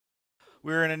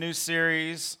We're in a new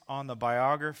series on the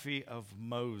biography of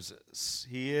Moses.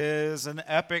 He is an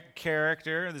epic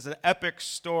character. There's an epic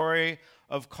story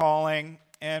of calling.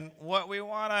 And what we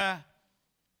want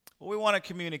to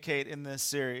communicate in this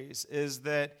series is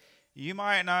that you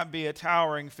might not be a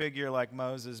towering figure like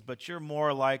Moses, but you're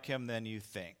more like him than you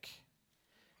think.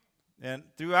 And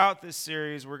throughout this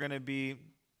series, we're going to be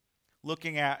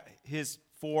looking at his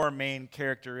four main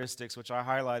characteristics, which I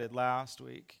highlighted last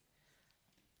week.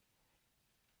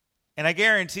 And I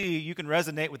guarantee you can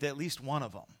resonate with at least one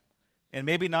of them. And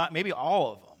maybe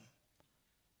all of them.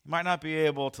 You might not be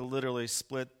able to literally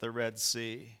split the Red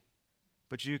Sea,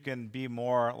 but you can be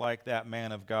more like that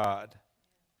man of God,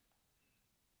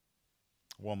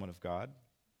 woman of God,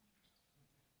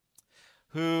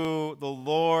 who the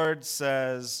Lord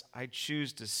says, I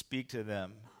choose to speak to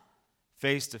them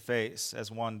face to face as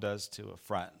one does to a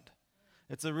friend.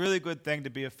 It's a really good thing to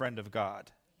be a friend of God.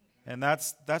 And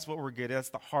that's what we're getting. That's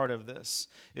the heart of this,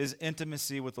 is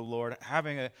intimacy with the Lord,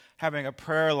 having a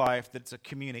prayer life that's a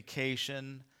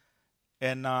communication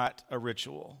and not a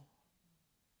ritual.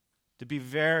 To be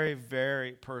very,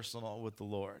 very personal with the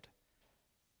Lord.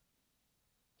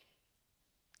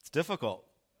 It's difficult.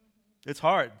 It's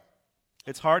hard.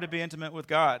 It's hard to be intimate with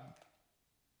God.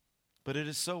 But it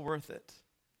is so worth it.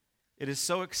 It is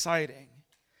so exciting.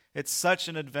 It's such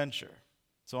an adventure.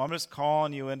 So I'm just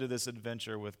calling you into this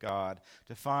adventure with God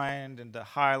to find and to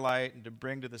highlight and to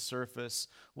bring to the surface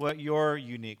what your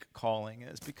unique calling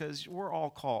is, because we're all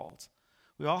called.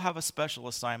 We all have a special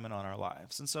assignment on our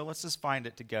lives. And so let's just find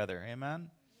it together. Amen?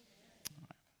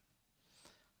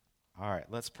 All right,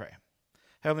 let's pray.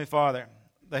 Heavenly Father,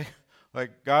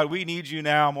 God, we need you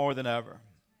now more than ever.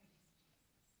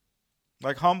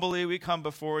 Humbly we come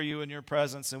before you in your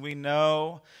presence, and we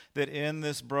know that in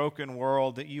this broken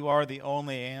world that you are the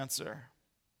only answer.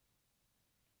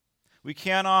 We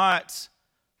cannot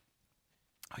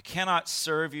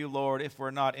serve you, Lord, if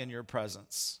we're not in your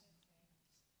presence.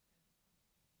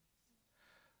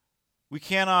 We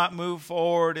cannot move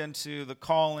forward into the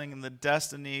calling and the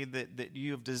destiny that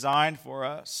you have designed for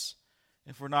us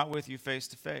if we're not with you face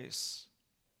to face.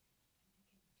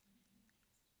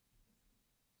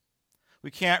 We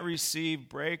can't receive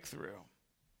breakthrough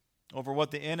over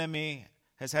what the enemy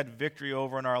has had victory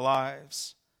over in our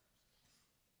lives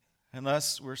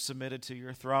unless we're submitted to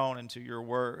your throne and to your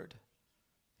word.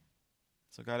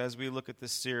 So God, as we look at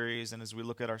this series and as we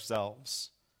look at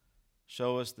ourselves,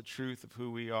 show us the truth of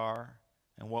who we are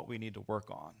and what we need to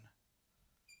work on.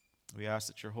 We ask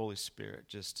that your Holy Spirit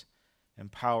just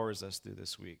empowers us through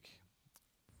this week.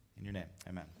 In your name,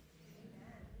 amen.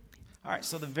 All right,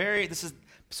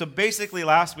 so basically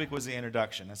last week was the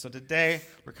introduction. And so today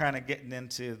we're kind of getting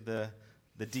into the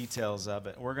details of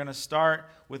it. We're going to start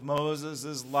with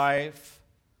Moses' life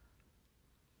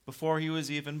before he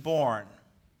was even born.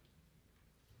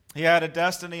 He had a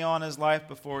destiny on his life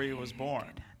before he was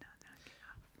born.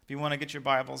 If you want to get your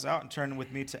Bibles out and turn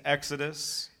with me to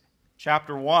Exodus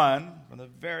chapter 1 from the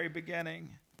very beginning.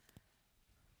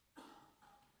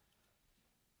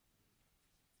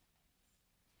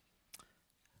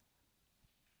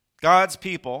 God's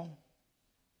people,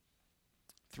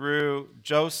 through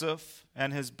Joseph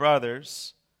and his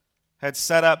brothers, had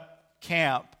set up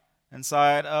camp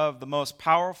inside of the most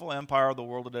powerful empire the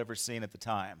world had ever seen at the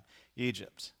time,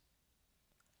 Egypt.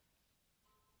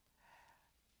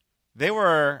 They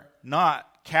were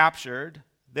not captured.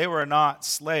 They were not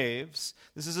slaves.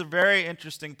 This is a very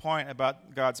interesting point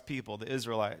about God's people, the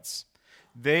Israelites.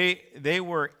 They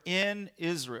were in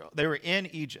Israel. They were in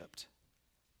Egypt.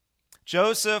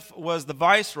 Joseph was the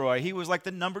viceroy. He was like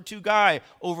the number 2 guy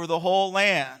over the whole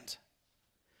land.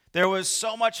 There was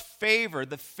so much favor.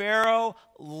 The Pharaoh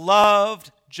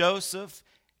loved Joseph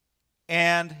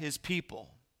and his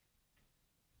people.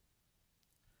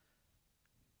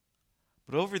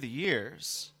 But over the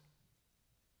years,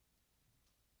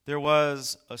 there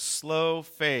was a slow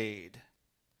fade.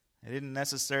 I didn't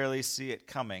necessarily see it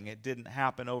coming. It didn't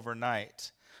happen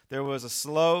overnight. There was a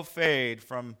slow fade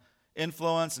from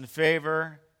influence and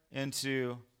favor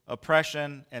into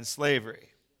oppression and slavery.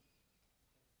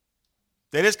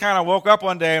 They just kind of woke up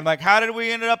one day and how did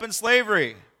we end up in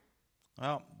slavery?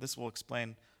 Well, this will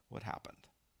explain what happened.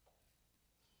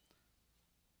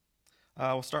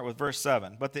 We'll start with verse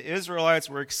 7. But the Israelites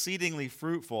were exceedingly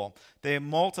fruitful. They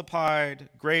multiplied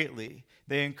greatly.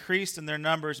 They increased in their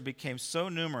numbers and became so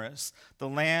numerous, the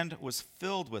land was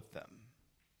filled with them.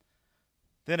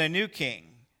 Then a new king,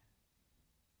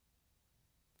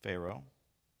 Pharaoh,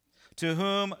 to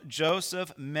whom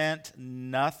Joseph meant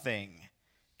nothing,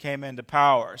 came into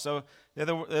power. So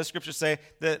the scriptures say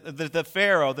that the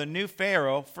Pharaoh, the new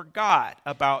Pharaoh, forgot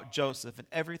about Joseph and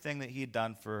everything that he had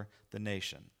done for the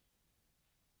nation.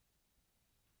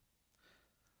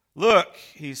 Look,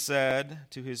 he said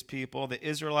to his people, the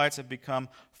Israelites have become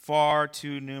far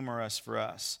too numerous for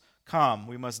us. Come,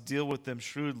 we must deal with them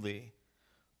shrewdly,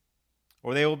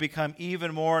 or they will become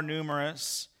even more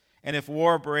numerous, and if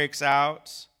war breaks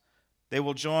out, they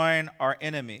will join our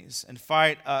enemies and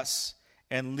fight us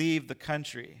and leave the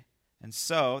country. And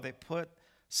so they put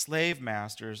slave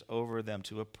masters over them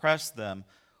to oppress them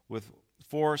with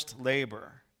forced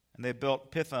labor. And they built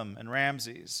Pithom and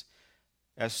Ramses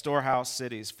as storehouse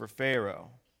cities for Pharaoh.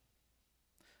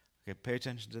 Okay, pay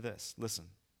attention to this. Listen.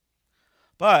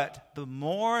 But the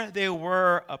more they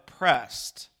were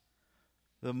oppressed,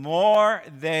 the more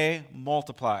they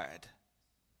multiplied.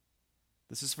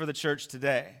 This is for the church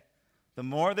today. The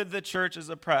more that the church is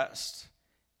oppressed,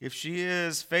 if she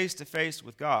is face to face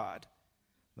with God,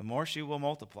 the more she will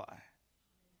multiply.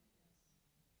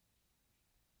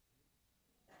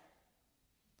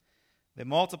 They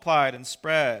multiplied and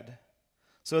spread.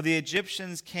 So the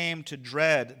Egyptians came to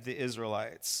dread the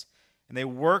Israelites, and they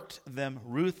worked them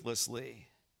ruthlessly.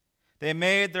 They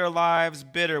made their lives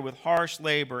bitter with harsh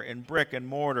labor in brick and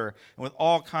mortar and with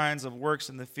all kinds of works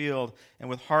in the field. And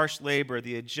with harsh labor,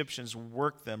 the Egyptians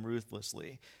worked them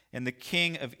ruthlessly. And the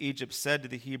king of Egypt said to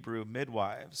the Hebrew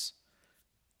midwives,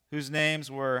 whose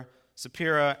names were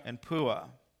Zipporah and Puah,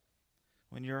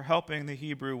 when you're helping the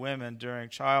Hebrew women during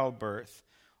childbirth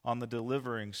on the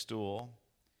delivering stool,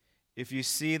 if you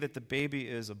see that the baby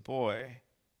is a boy,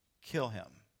 kill him.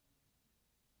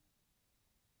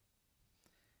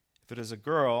 If it is a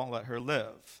girl, let her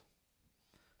live.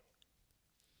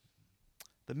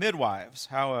 The midwives,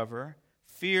 however,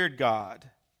 feared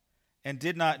God and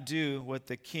did not do what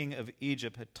the king of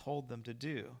Egypt had told them to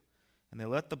do, and they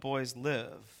let the boys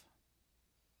live.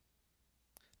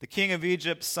 The king of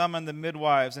Egypt summoned the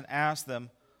midwives and asked them,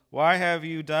 why have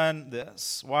you done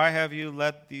this? Why have you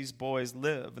let these boys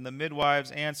live? And the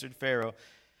midwives answered Pharaoh,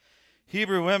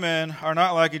 Hebrew women are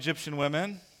not like Egyptian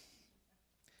women.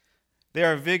 They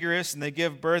are vigorous and they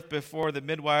give birth before the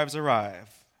midwives arrive.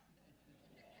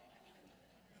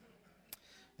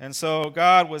 And so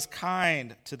God was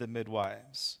kind to the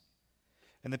midwives,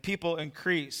 and the people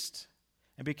increased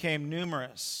and became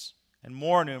numerous and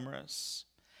more numerous.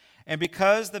 And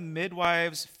because the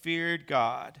midwives feared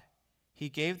God, he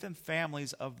gave them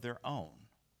families of their own.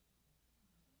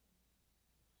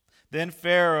 Then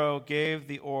Pharaoh gave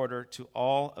the order to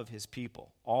all of his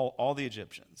people, all the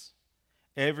Egyptians.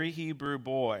 Every Hebrew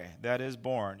boy that is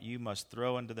born, you must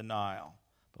throw into the Nile,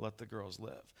 but let the girls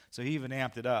live. So he even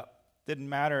amped it up. Didn't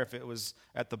matter if it was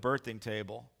at the birthing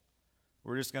table.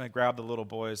 We're just going to grab the little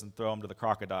boys and throw them to the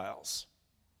crocodiles.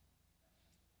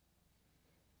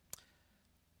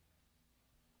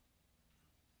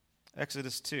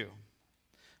 Exodus 2.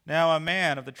 Now a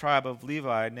man of the tribe of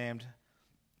Levi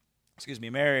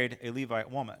married a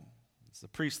Levite woman. It's the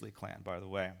priestly clan, by the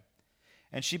way.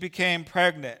 And she became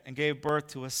pregnant and gave birth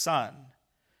to a son.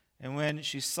 And when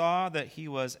she saw that he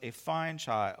was a fine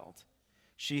child,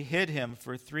 she hid him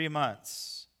for 3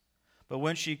 months. But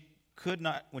when she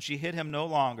hid him no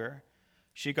longer,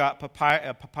 she got a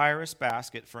papyrus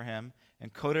basket for him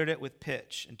and coated it with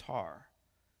pitch and tar.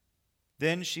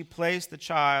 Then she placed the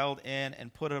child in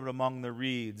and put it among the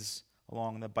reeds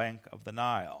along the bank of the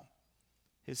Nile.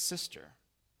 His sister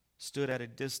stood at a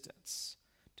distance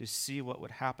to see what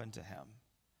would happen to him.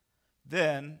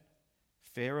 Then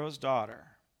Pharaoh's daughter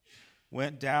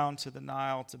went down to the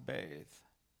Nile to bathe,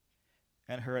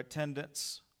 and her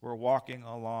attendants were walking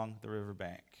along the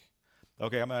riverbank.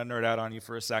 Okay, I'm going to nerd out on you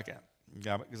for a second,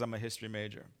 because I'm a history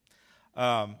major.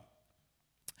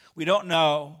 We don't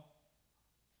know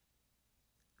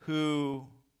who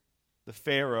the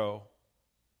Pharaoh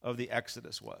of the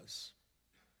Exodus was.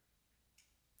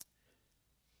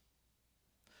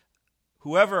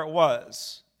 Whoever it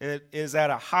was, it is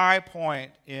at a high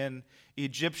point in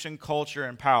Egyptian culture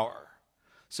and power.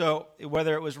 So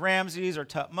whether it was Ramses or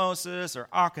Tutmosis or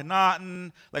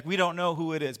Akhenaten, we don't know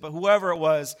who it is, but whoever it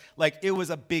was, it was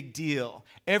a big deal.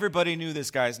 Everybody knew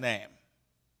this guy's name.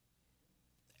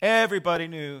 Everybody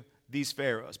knew these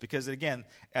pharaohs because, again,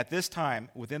 at this time,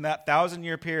 within that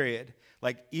 1,000-year period,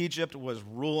 Egypt was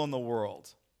ruling the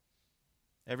world.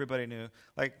 Everybody knew.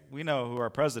 We know who our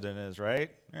president is,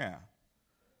 right? Yeah.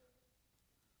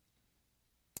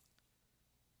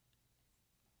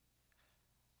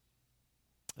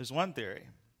 There's one theory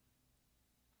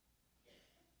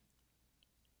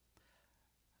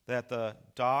that the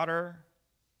daughter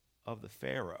of the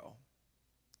Pharaoh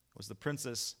was the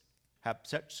princess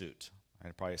Hatshepsut. I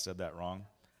probably said that wrong.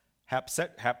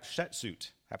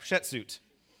 Hatshepsut. Hatshepsut.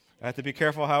 I have to be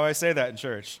careful how I say that in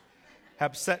church.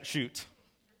 Hatshepsut.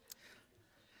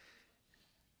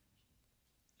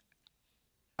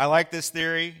 I like this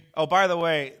theory. Oh, by the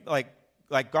way,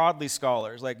 like godly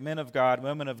scholars, like men of God,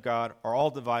 women of God, are all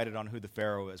divided on who the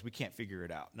Pharaoh is. We can't figure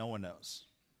it out. No one knows.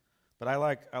 But I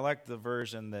like the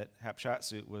version that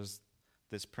Hatshepsut was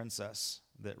this princess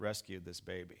that rescued this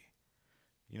baby.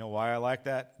 You know why I like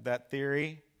that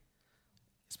theory?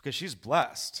 It's because she's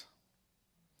blessed.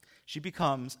 She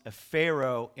becomes a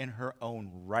pharaoh in her own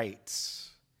right.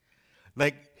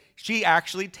 Like, she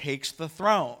actually takes the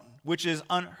throne, which is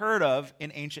unheard of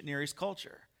in ancient Near East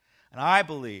culture. And I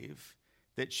believe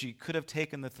that she could have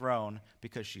taken the throne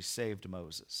because she saved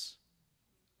Moses,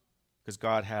 because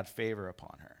God had favor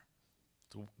upon her.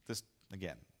 So this,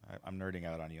 again, I'm nerding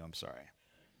out on you, I'm sorry.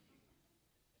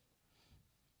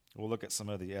 We'll look at some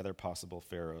of the other possible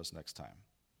pharaohs next time.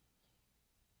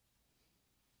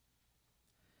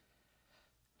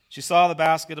 She saw the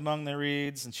basket among the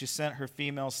reeds, and she sent her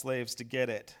female slaves to get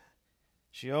it.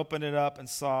 She opened it up and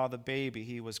saw the baby.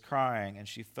 He was crying, and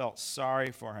she felt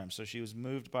sorry for him. So she was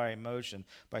moved by emotion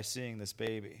by seeing this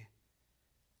baby.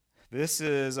 This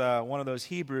is one of those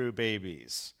Hebrew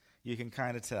babies. You can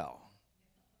kind of tell.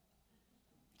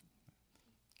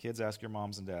 Kids, ask your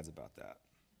moms and dads about that.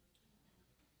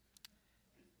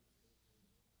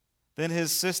 Then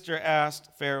his sister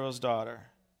asked Pharaoh's daughter,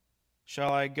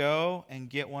 "Shall I go and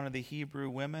get one of the Hebrew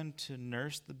women to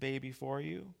nurse the baby for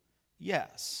you?"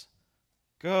 "Yes."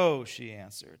 "Go," she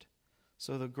answered.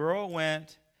 So the girl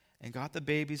went and got the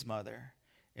baby's mother,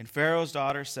 and Pharaoh's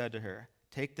daughter said to her,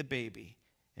 "Take the baby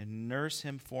and nurse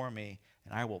him for me,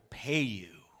 and I will pay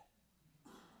you."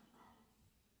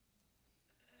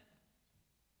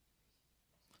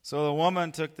 So the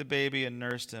woman took the baby and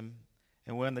nursed him,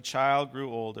 and when the child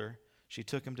grew older, she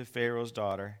took him to Pharaoh's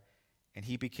daughter, and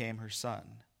he became her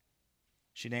son.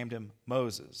 She named him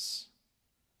Moses.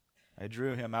 I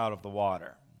drew him out of the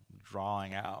water.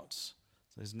 Drawing out.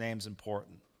 So his name's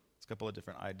important. There's a couple of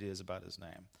different ideas about his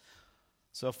name.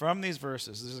 So from these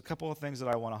verses, there's a couple of things that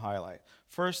I want to highlight.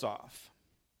 First off,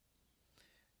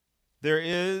 there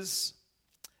is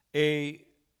either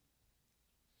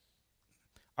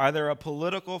a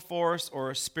political force or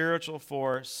a spiritual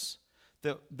force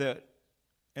that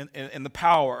in the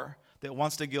power that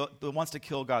wants to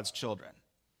kill God's children.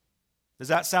 Does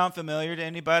that sound familiar to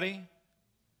anybody?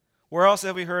 Where else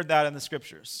have we heard that in the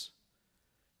scriptures?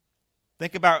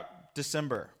 Think about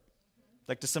December,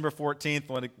 like December 14th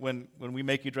when we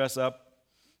make you dress up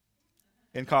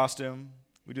in costume.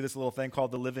 We do this little thing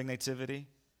called the Living Nativity.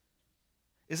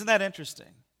 Isn't that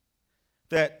interesting?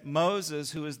 That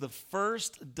Moses, who is the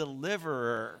first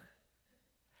deliverer,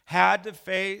 had to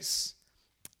face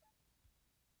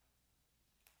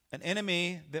an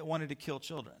enemy that wanted to kill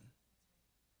children.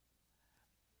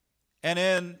 And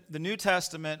in the New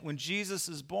Testament, when Jesus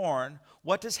is born,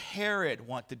 what does Herod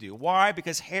want to do? Why?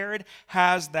 Because Herod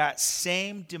has that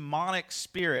same demonic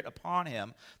spirit upon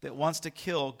him that wants to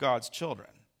kill God's children.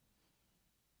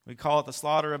 We call it the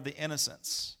slaughter of the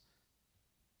innocents.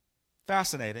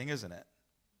 Fascinating, isn't it?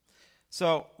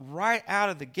 So right out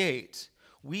of the gate,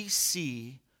 we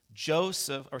see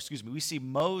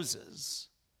Moses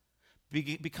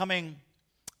becoming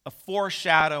a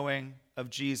foreshadowing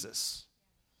of Jesus.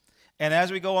 And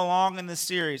as we go along in this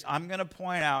series, I'm going to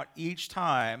point out each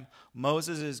time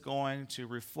Moses is going to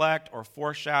reflect or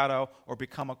foreshadow or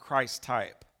become a Christ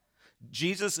type.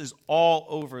 Jesus is all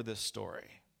over this story,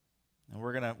 and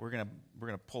we're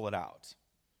gonna pull it out.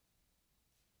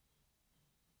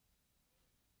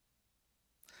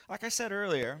 Like I said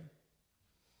earlier,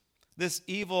 this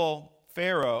evil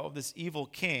Pharaoh, this evil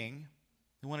king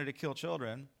who wanted to kill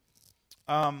children,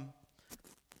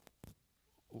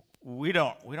 we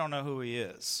don't know who he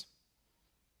is.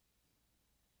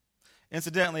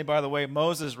 Incidentally, by the way,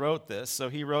 Moses wrote this, so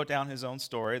he wrote down his own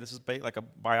story. This is like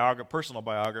a personal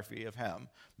biography of him.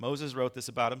 Moses wrote this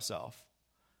about himself.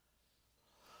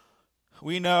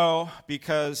 We know,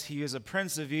 because he is a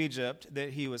prince of Egypt,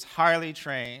 that he was highly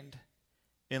trained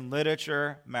in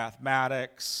literature,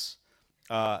 mathematics,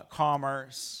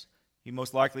 commerce. He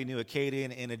most likely knew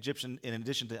Akkadian in addition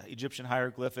to Egyptian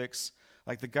hieroglyphics.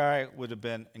 Like, the guy would have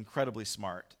been incredibly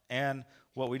smart. And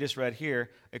what we just read here,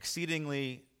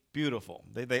 exceedingly beautiful.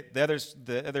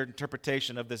 The other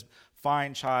interpretation of this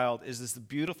fine child is this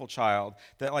beautiful child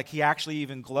that, like, he actually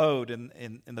even glowed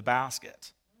in the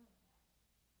basket.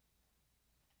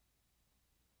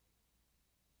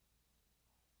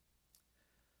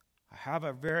 I have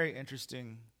a very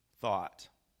interesting thought.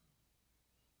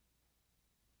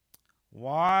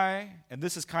 Why, and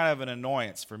this is kind of an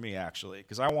annoyance for me actually,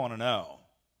 because I want to know,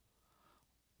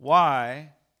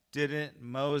 why didn't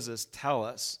Moses tell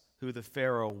us who the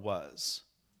Pharaoh was?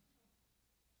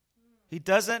 He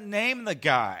doesn't name the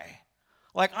guy.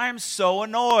 Like, I'm so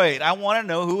annoyed. I want to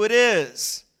know who it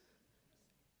is.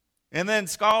 And then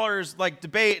scholars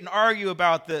debate and argue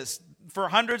about this for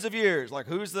hundreds of years. Like,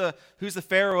 who's the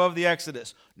Pharaoh of the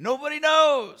Exodus? Nobody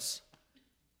knows.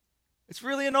 It's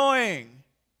really annoying.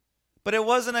 But it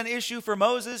wasn't an issue for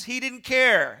Moses. He didn't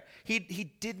care. He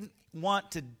didn't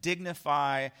want to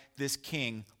dignify this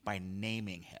king by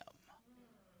naming him.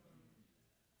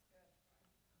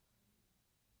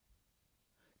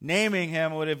 Naming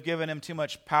him would have given him too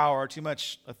much power, too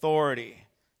much authority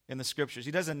in the scriptures.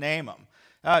 He doesn't name him.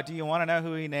 Do you want to know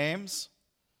who he names?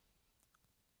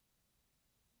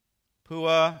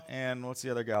 Pua and what's the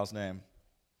other gal's name?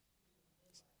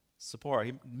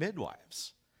 Zipporah.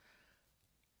 Midwives.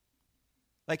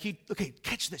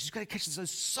 Catch this. You've got to catch this.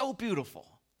 It's so beautiful.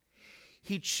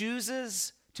 He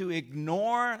chooses to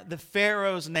ignore the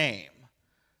Pharaoh's name,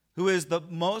 who is the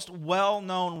most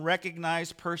well-known,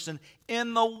 recognized person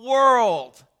in the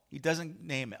world. He doesn't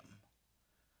name him.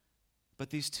 But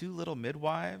these two little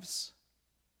midwives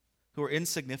who are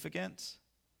insignificant,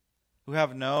 who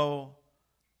have no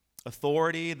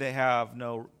authority, they have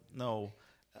no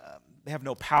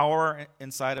power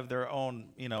inside of their own,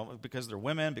 because they're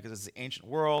women, because it's the ancient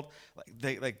world.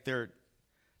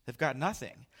 They've got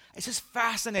nothing. It's just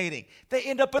fascinating. They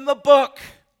end up in the book.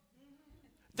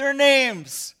 Their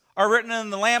names are written in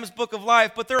the Lamb's Book of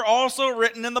Life, but they're also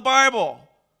written in the Bible.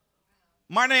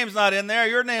 My name's not in there,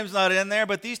 your name's not in there,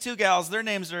 but these two gals, their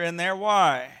names are in there.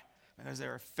 Why? Because they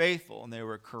were faithful and they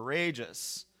were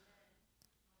courageous.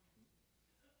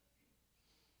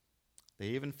 They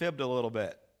even fibbed a little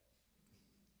bit.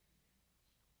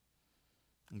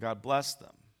 And God blessed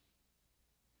them.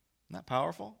 Isn't that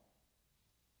powerful?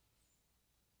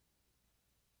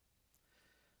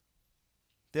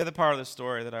 The other part of the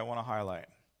story that I want to highlight.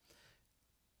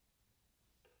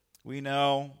 We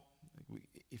know,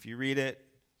 if you read it,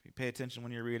 if you pay attention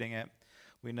when you're reading it,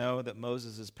 we know that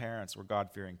Moses' parents were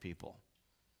God-fearing people.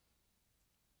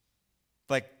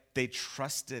 They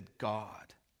trusted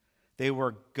God. They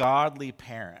were godly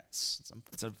parents.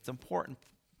 It's an important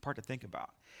part to think about.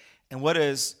 And what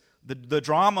is the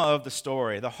drama of the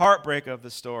story, the heartbreak of the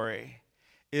story,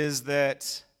 is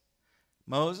that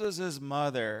Moses'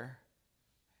 mother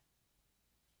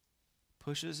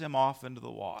pushes him off into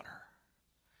the water.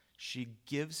 She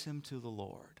gives him to the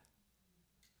Lord.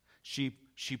 She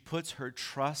puts her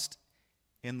trust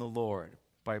in the Lord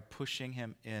by pushing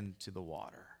him into the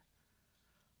water.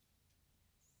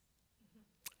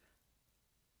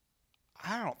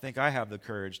 I don't think I have the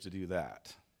courage to do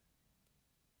that.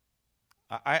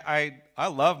 I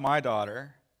love my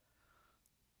daughter.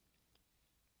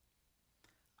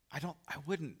 I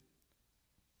wouldn't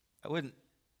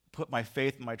put my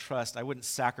faith and my trust, I wouldn't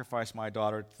sacrifice my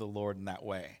daughter to the Lord in that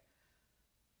way.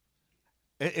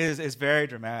 It's very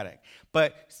dramatic.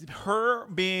 But her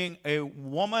being a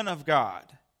woman of God,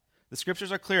 the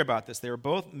scriptures are clear about this. They were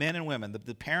both men and women.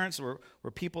 The parents were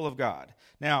people of God.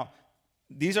 Now,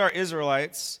 these are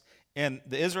Israelites, and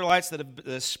the Israelites that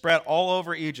have spread all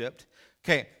over Egypt.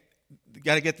 Okay, you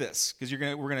got to get this, because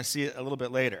we're going to see it a little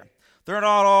bit later. They're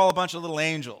not all a bunch of little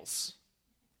angels.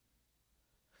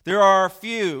 There are a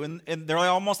few, and they're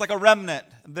almost like a remnant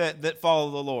that follow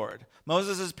the Lord.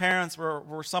 Moses' parents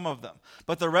were some of them.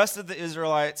 But the rest of the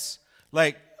Israelites,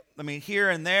 here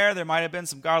and there might have been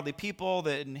some godly people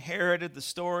that inherited the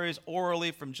stories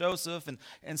orally from Joseph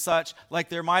and such.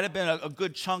 There might have been a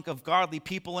good chunk of godly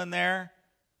people in there.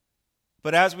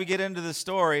 But as we get into the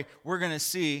story, we're going to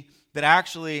see that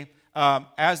actually,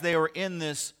 as they were in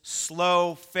this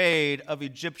slow fade of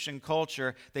Egyptian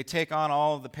culture, they take on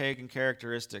all of the pagan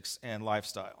characteristics and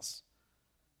lifestyles.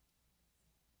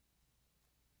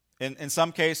 In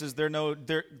some cases,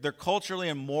 they're culturally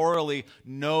and morally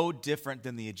no different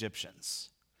than the Egyptians.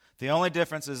 The only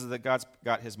difference is that God's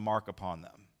got his mark upon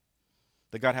them,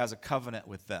 that God has a covenant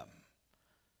with them.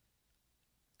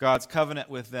 God's covenant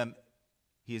with them,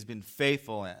 he has been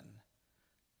faithful in.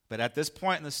 But at this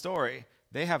point in the story,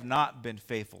 they have not been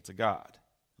faithful to God.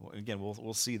 Again,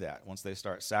 we'll see that once they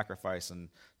start sacrificing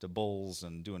to bulls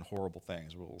and doing horrible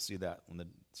things. We'll see that when the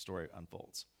story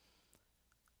unfolds.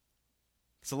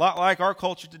 It's a lot like our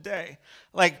culture today.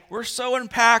 We're so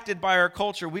impacted by our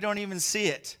culture, we don't even see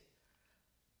it.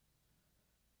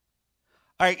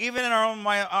 Even in our own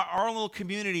little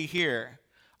community here,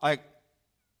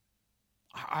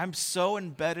 I'm so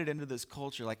embedded into this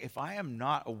culture. If I am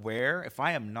not aware, if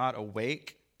I am not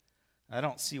awake, I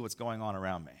don't see what's going on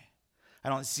around me. I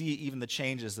don't see even the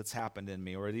changes that's happened in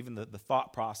me, or even the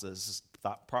thought processes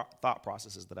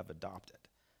that I've adopted.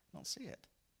 I don't see it.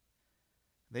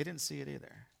 They didn't see it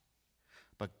either.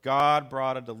 But God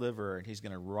brought a deliverer, and he's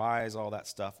going to rise all that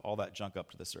stuff, all that junk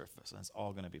up to the surface, and it's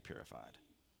all going to be purified.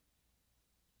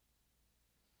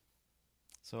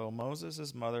 So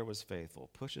Moses' mother was faithful,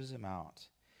 pushes him out.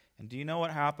 And do you know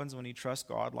what happens when you trust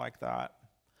God like that?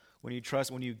 When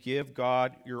you give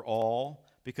God your all,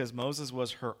 because Moses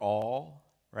was her all,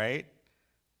 right?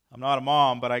 I'm not a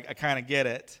mom, but I kind of get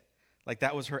it. Like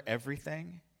that was her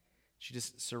everything. She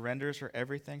just surrenders her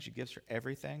everything. She gives her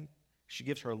everything. She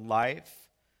gives her life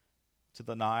to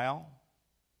the Nile.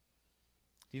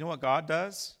 Do you know what God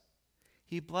does?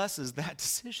 He blesses that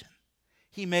decision.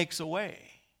 He makes a way.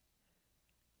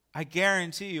 I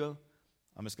guarantee you,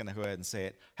 I'm just going to go ahead and say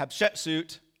it,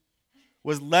 Hatshepsut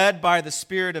was led by the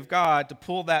Spirit of God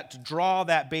to draw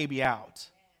that baby out.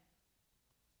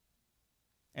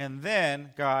 And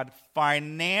then God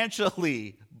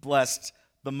financially blessed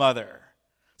the mother.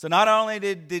 So not only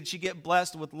did she get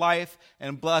blessed with life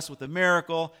and blessed with a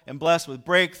miracle and blessed with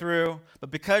breakthrough,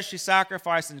 but because she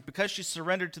sacrificed and because she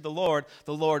surrendered to the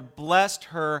Lord blessed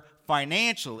her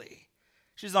financially.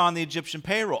 She's on the Egyptian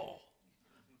payroll.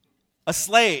 A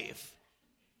slave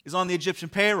is on the Egyptian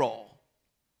payroll.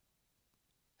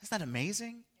 Isn't that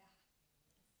amazing?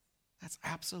 That's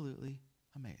absolutely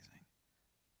amazing.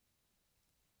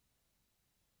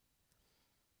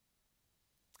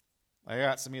 I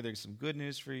got either some good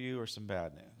news for you or some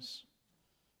bad news.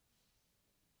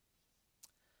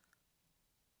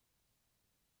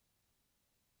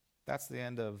 That's the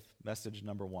end of message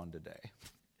number 1 today.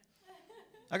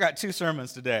 I got 2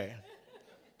 sermons today.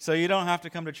 So you don't have to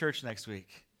come to church next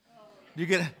week. You're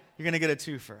going to get a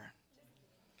twofer.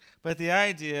 But the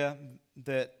idea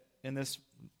that in this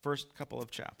first couple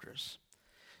of chapters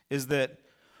is that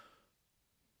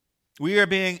we are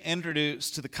being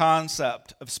introduced to the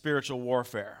concept of spiritual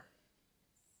warfare.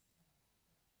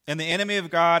 And the enemy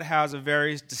of God has a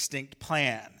very distinct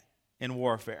plan in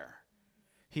warfare.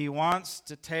 He wants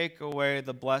to take away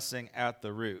the blessing at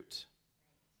the root.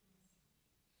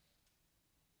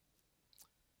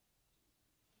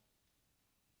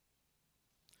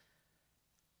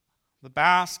 The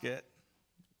basket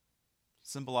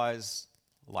symbolizes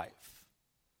life,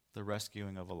 the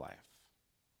rescuing of a life.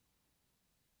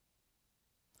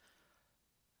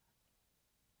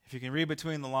 If you can read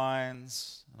between the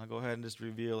lines, I'll go ahead and just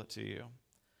reveal it to you.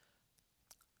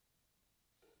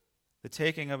 The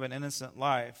taking of an innocent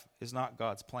life is not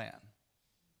God's plan.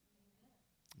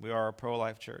 We are a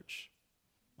pro-life church.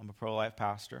 I'm a pro-life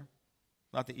pastor.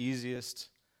 Not the easiest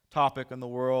topic in the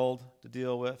world to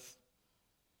deal with.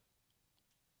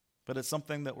 But it's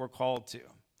something that we're called to.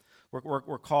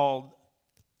 We're called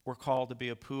to be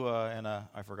a pua and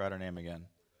I forgot her name again.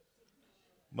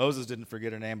 Moses didn't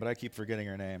forget her name, but I keep forgetting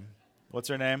her name. What's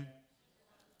her name?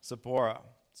 Zipporah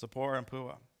and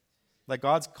Pua. Like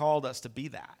God's called us to be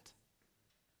that.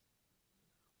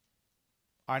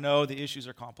 I know the issues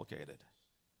are complicated.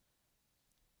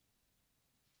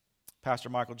 Pastor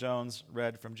Michael Jones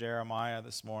read from Jeremiah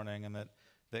this morning, and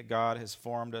that God has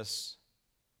formed us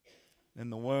in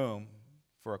the womb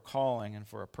for a calling and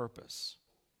for a purpose.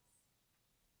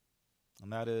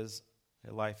 And that is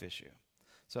a life issue.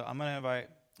 So I'm going to invite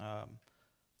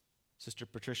Sister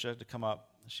Patricia to come up.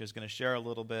 She's going to share a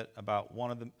little bit about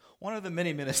one of the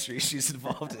many ministries she's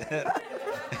involved in.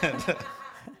 And,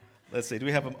 let's see. Do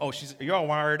we have them? Oh, you're all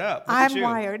wired up. Look I'm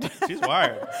wired. She's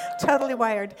wired. Totally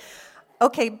wired.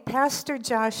 Okay, Pastor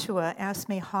Joshua asked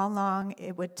me how long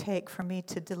it would take for me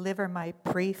to deliver my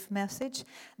brief message.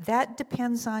 That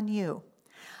depends on you.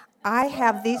 I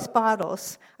have these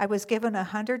bottles. I was given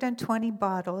 120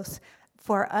 bottles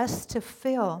for us to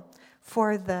fill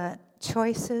for the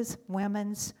Choices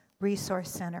Women's Resource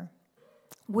Center.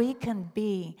 We can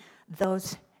be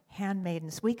those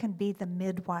handmaidens. We can be the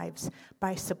midwives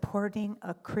by supporting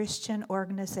a Christian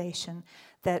organization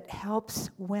that helps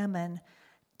women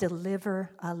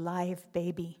deliver a live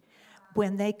baby.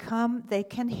 When they come, they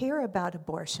can hear about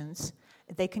abortions.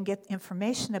 They can get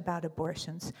information about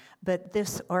abortions, but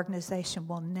this organization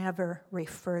will never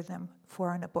refer them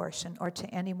for an abortion or to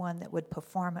anyone that would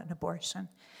perform an abortion.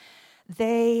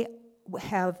 They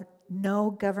have no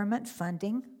government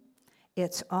funding.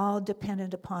 It's all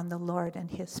dependent upon the Lord and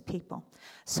His people.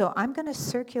 So I'm going to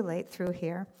circulate through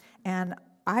here, and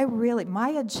my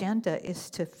agenda is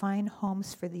to find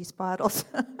homes for these bottles.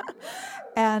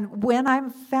 And when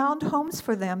I've found homes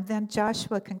for them, then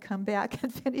Joshua can come back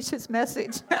and finish his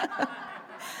message.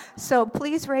 So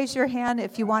please raise your hand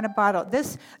if you want a bottle.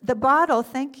 The bottle,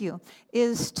 thank you,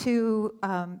 is to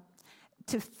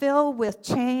to fill with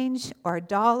change or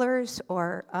dollars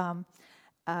or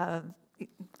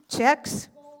checks.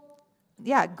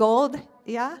 Yeah, gold.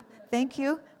 Yeah, thank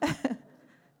you.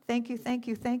 Thank you, thank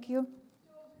you, thank you.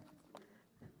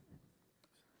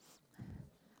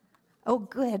 Oh,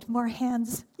 good, more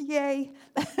hands. Yay.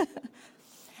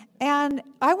 And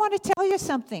I want to tell you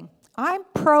something. I'm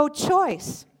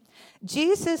pro-choice.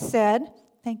 Jesus said,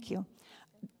 thank you.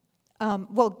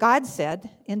 God said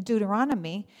in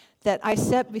Deuteronomy that I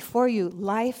set before you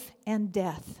life and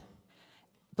death,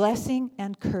 blessing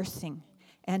and cursing.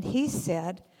 And he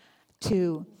said,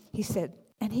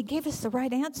 and he gave us the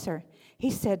right answer. He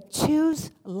said,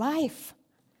 choose life.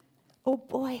 Oh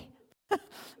boy.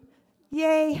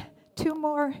 Yay, 2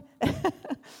 more.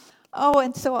 Oh,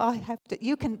 and so I'll have to,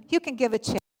 you can give a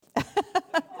check.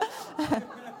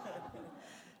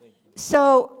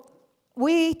 So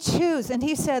we choose, and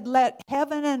he said, let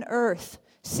heaven and earth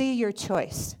see your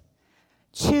choice.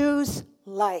 Choose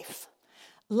life.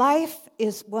 Life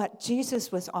is what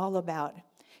Jesus was all about.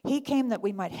 He came that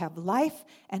we might have life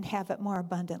and have it more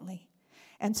abundantly.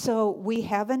 And so we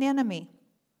have an enemy.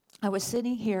 I was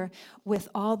sitting here with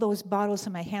all those bottles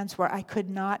in my hands where I could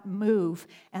not move,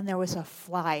 and there was a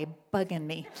fly bugging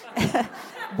me.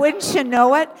 Wouldn't you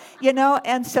know it?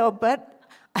 And so, but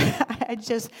I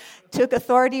just took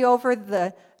authority over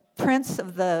the prince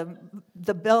of the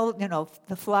bill,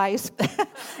 the flies,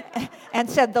 and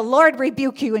said, the Lord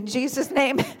rebuke you in Jesus'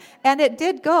 name. And it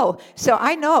did go. So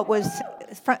I know it was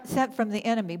sent from the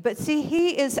enemy. But see,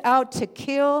 he is out to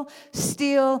kill,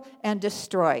 steal, and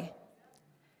destroy.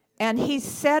 And he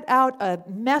set out a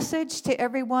message to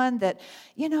everyone that,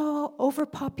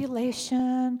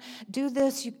 overpopulation, do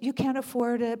this, you can't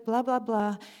afford it, blah, blah,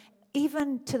 blah.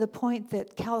 Even to the point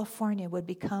that California would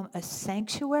become a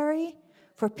sanctuary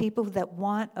for people that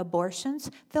want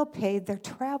abortions. They'll pay their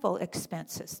travel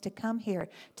expenses to come here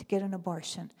to get an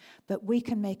abortion. But we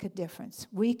can make a difference.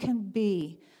 We can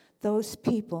be those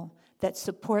people that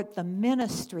support the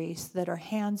ministries that are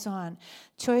hands-on.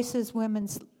 Choices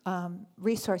Women's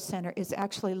Resource Center is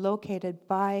actually located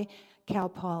by Cal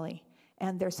Poly,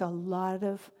 and there's a lot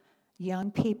of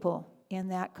young people in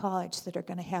that college that are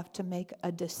going to have to make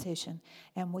a decision,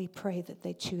 and we pray that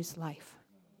they choose life.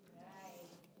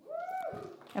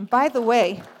 And by the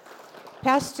way,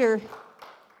 Pastor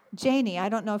Janie, I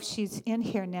don't know if she's in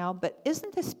here now, but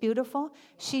isn't this beautiful?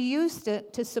 She used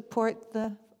it to support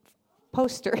the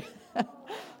poster.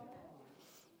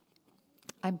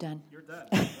 I'm done. You're done.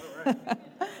 All right.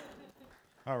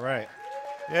 All right.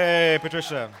 Yay,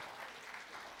 Patricia.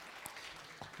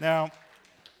 Now,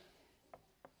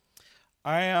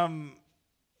 I am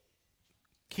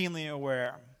keenly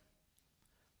aware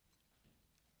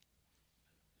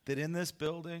that in this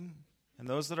building, and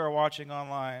those that are watching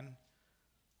online,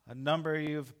 a number of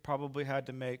you have probably had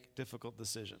to make difficult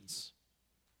decisions,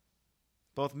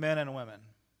 both men and women.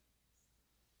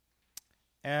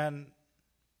 And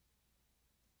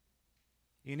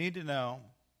you need to know,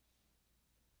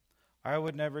 I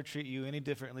would never treat you any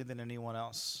differently than anyone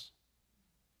else.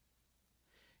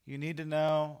 You need to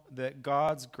know that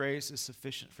God's grace is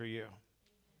sufficient for you.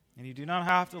 And you do not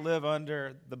have to live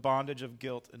under the bondage of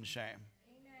guilt and shame.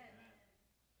 Amen.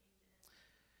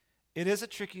 It is a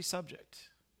tricky subject.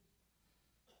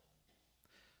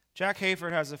 Jack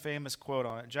Hayford has a famous quote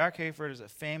on it. Jack Hayford is a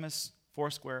famous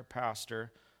Foursquare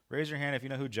pastor. Raise your hand if you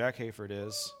know who Jack Hayford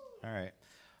is. All right.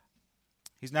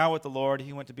 He's now with the Lord.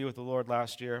 He went to be with the Lord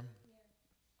last year.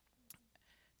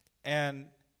 And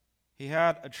he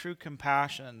had a true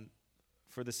compassion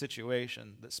for the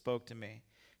situation that spoke to me.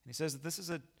 And he says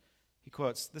that he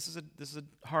quotes, this is a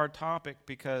hard topic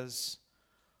because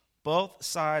both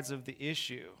sides of the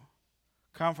issue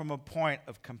come from a point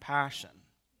of compassion.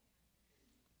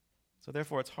 So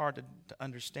therefore it's hard to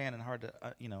understand and hard to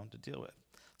to deal with.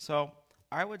 So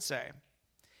I would say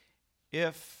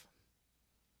because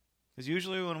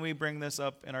usually when we bring this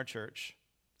up in our church,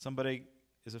 somebody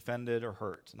is offended or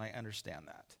hurt, and I understand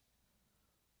that.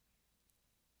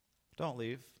 Don't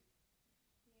leave.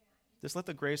 Just let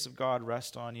the grace of God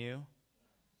rest on you,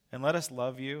 and let us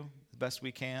love you the best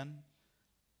we can.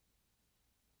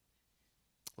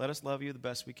 Let us love you the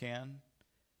best we can.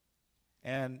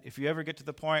 And if you ever get to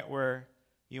the point where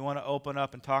you want to open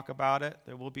up and talk about it,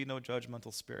 there will be no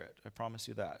judgmental spirit. I promise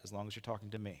you that, as long as you're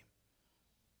talking to me.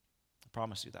 I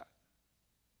promise you that.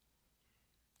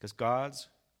 Because God's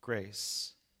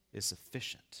grace is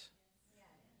sufficient,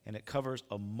 and it covers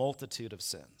a multitude of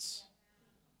sins.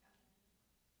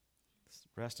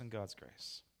 Rest in God's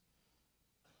grace.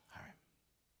 All right.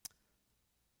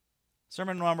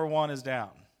 Sermon number 1 is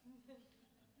down.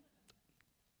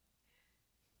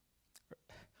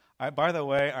 By the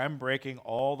way, I'm breaking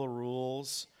all the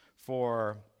rules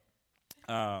for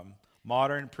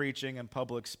modern preaching and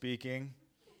public speaking,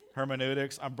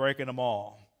 hermeneutics. I'm breaking them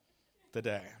all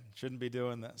today. Shouldn't be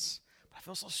doing this. But I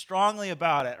feel so strongly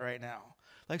about it right now.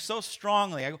 Like so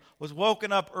strongly. I was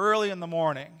woken up early in the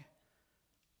morning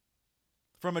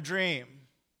from a dream.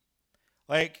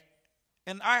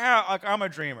 And I'm a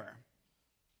dreamer.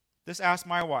 Just ask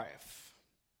my wife.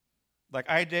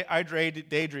 I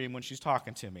daydream when she's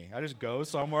talking to me. I just go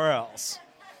somewhere else.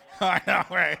 I know,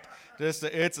 right?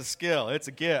 It's a skill. It's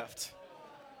a gift.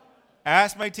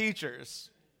 Ask my teachers.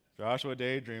 Joshua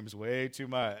daydreams way too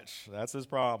much. That's his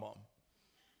problem.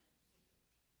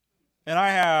 And I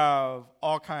have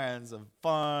all kinds of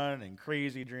fun and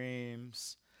crazy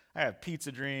dreams. I have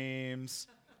pizza dreams.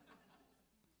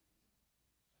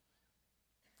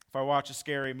 If I watch a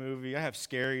scary movie, I have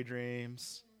scary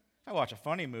dreams. If I watch a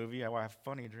funny movie, I have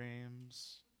funny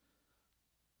dreams.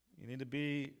 You need to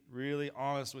be really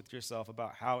honest with yourself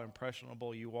about how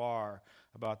impressionable you are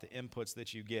about the inputs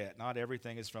that you get. Not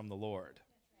everything is from the Lord.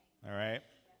 All right?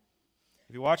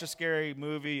 If you watch a scary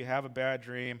movie, you have a bad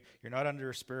dream, you're not under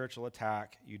a spiritual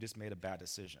attack. You just made a bad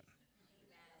decision.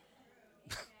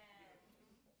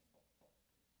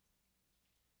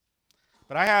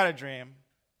 But I had a dream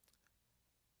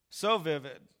so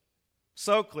vivid,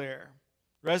 so clear,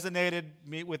 resonated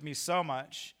with me so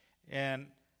much, and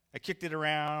I kicked it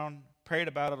around, prayed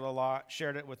about it a lot,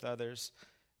 shared it with others,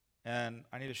 and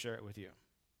I need to share it with you.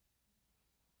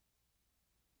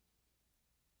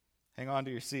 Hang on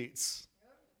to your seats.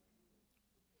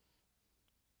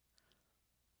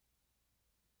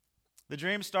 The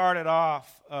dream started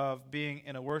off of being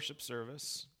in a worship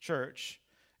service, church.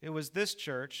 It was this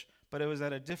church, but it was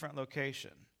at a different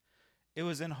location. It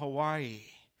was in Hawaii.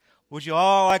 Would you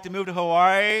all like to move to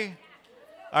Hawaii?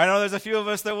 I know there's a few of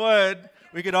us that would.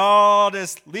 We could all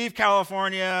just leave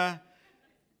California.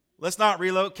 Let's not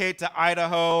relocate to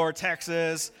Idaho or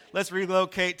Texas. Let's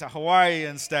relocate to Hawaii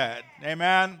instead.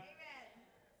 Amen?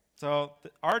 So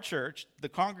our church, the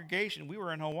congregation, we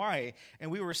were in Hawaii,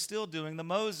 and we were still doing the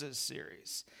Moses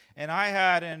series. And I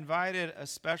had invited a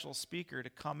special speaker to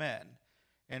come in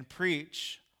and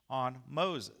preach on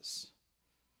Moses.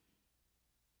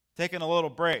 Taking a little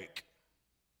break.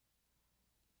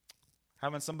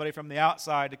 Having somebody from the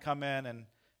outside to come in and,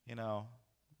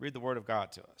 read the Word of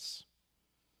God to us.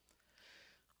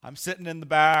 I'm sitting in the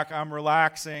back, I'm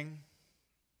relaxing,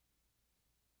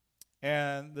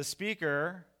 and the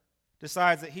speaker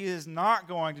decides that he is not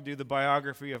going to do the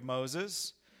biography of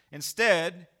Moses.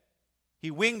 Instead,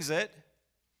 he wings it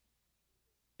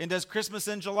and does Christmas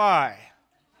in July.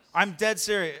 I'm dead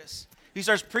serious. He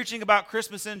starts preaching about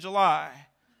Christmas in July.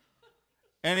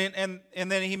 And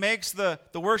then he makes the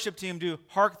worship team do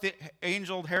 "Hark the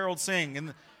Angel Herald Sing."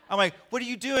 And I'm like, "What are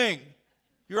you doing?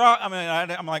 You're all,"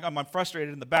 I'm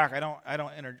frustrated in the back. I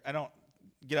don't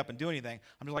get up and do anything.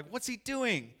 I'm just like, "What's he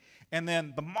doing?" And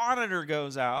then the monitor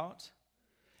goes out,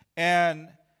 and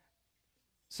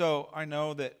so I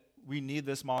know that we need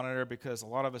this monitor because a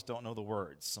lot of us don't know the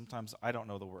words. Sometimes I don't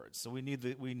know the words, so we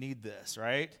need this,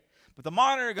 right? But the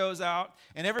monitor goes out,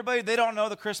 and everybody, they don't know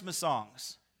the Christmas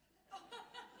songs.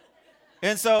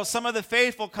 And so some of the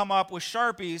faithful come up with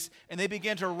Sharpies, and they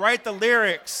begin to write the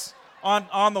lyrics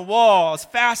on the wall as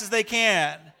fast as they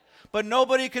can. But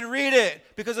nobody can read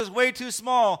it because it's way too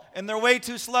small, and they're way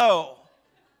too slow.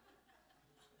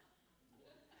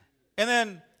 And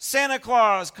then Santa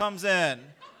Claus comes in. And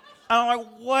I'm like,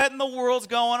 what in the world's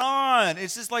going on?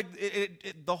 It's just like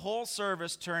the whole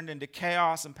service turned into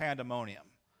chaos and pandemonium.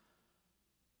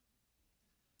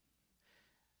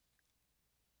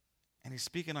 And he's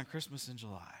speaking on Christmas in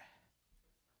July.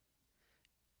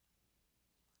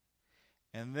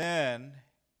 And then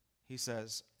he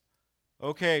says,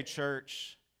 "Okay,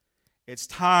 church, it's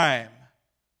time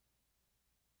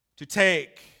to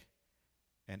take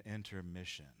an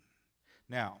intermission."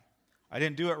 Now, I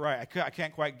didn't do it right. I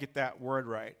can't quite get that word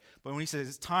right. But when he says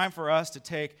it's time for us to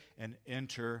take an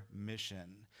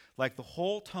intermission, like the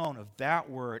whole tone of that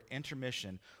word,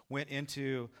 intermission, went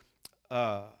into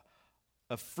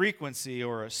a frequency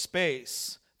or a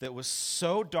space that was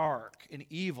so dark and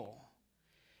evil.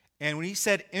 And when he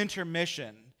said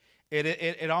intermission,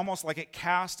 it almost like it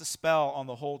cast a spell on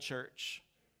the whole church.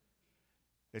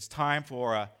 It's time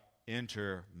for a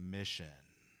intermission.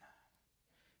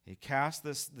 He cast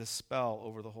this spell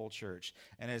over the whole church.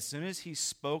 And as soon as he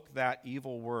spoke that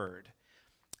evil word,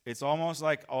 it's almost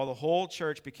like the whole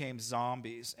church became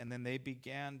zombies, and then they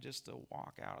began just to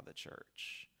walk out of the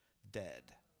church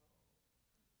dead.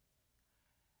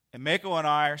 And Mako and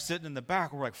I are sitting in the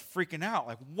back. We're like freaking out.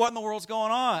 Like, what in the world's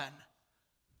going on?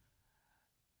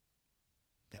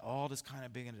 they all just kind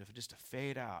of began to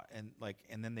fade out,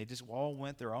 and then they just all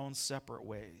went their own separate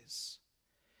ways.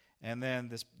 And then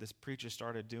this preacher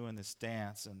started doing this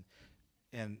dance,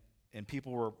 and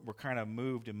people were kind of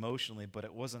moved emotionally, but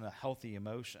it wasn't a healthy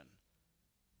emotion.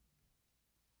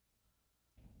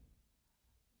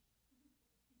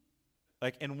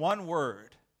 Like in one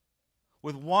word,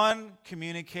 with one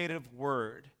communicative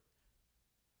word,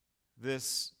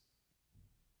 this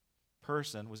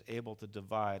person was able to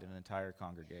divide an entire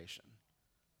congregation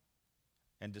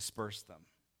and disperse them.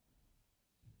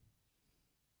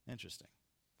 Interesting.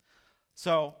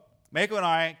 So Mako and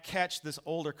I catch this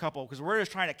older couple because we're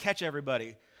just trying to catch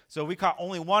everybody. So we caught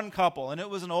only one couple, and it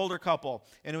was an older couple,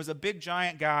 and it was a big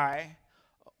giant guy,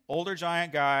 older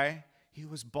giant guy. He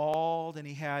was bald, and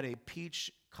he had a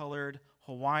peach-colored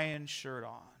Hawaiian shirt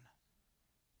on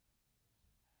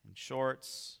and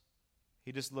shorts.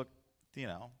 He just looked,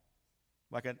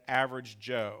 like an average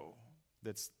Joe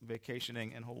that's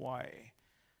vacationing in Hawaii.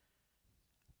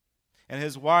 And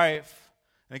his wife,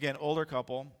 and again, older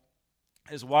couple,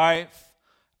 his wife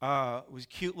was a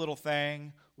cute little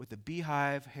thing with a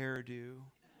beehive hairdo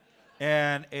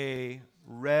and a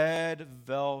red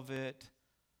velvet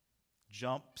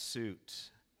jumpsuit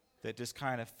that just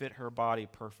kind of fit her body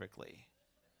perfectly.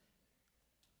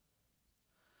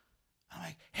 I'm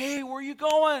like, hey, where are you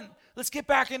going? Let's get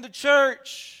back into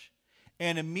church.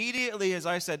 And immediately, as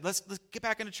I said, let's get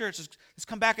back into church. Let's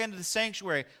come back into the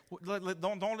sanctuary.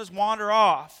 Don't just wander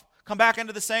off. Come back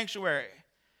into the sanctuary.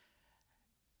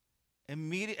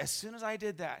 As soon as I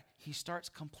did that, he starts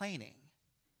complaining.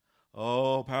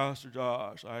 Oh, Pastor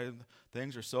Josh,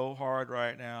 things are so hard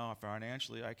right now.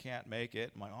 Financially, I can't make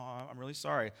it. I'm like, oh, I'm really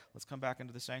sorry. Let's come back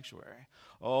into the sanctuary.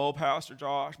 Oh, Pastor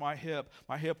Josh, my hip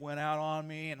went out on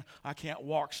me, and I can't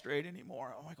walk straight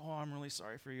anymore. I'm like, oh, I'm really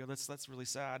sorry for you. That's really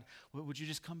sad. Would you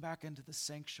just come back into the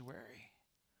sanctuary?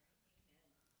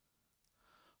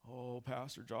 Oh,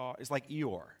 Pastor Josh. It's like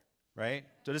Eeyore, right?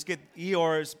 So just get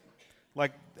Eeyore's,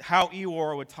 like how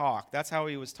Eeyore would talk. That's how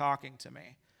he was talking to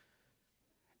me.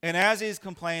 And as he's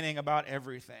complaining about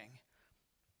everything,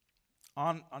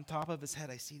 on top of his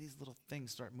head, I see these little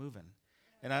things start moving.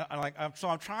 And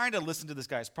I'm trying to listen to this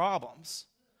guy's problems.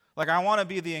 Like, I want to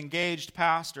be the engaged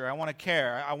pastor. I want to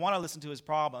care. I want to listen to his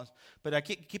problems. But I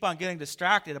keep on getting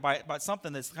distracted by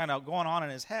something that's kind of going on in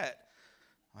his head.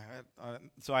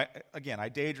 So I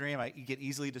daydream. I get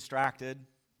easily distracted.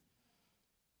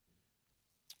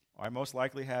 I most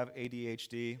likely have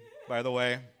ADHD, by the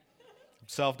way.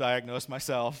 Self-diagnosed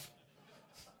myself.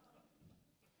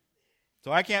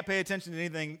 So I can't pay attention to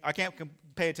anything. I can't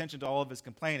pay attention to all of his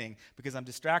complaining because I'm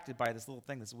distracted by this little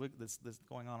thing that's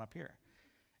going on up here.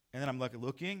 And then I'm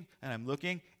looking,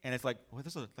 and it's like, well,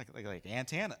 this is like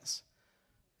antennas.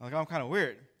 I'm kind of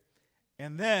weird.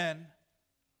 And then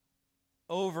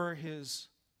over his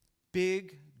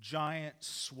big, giant,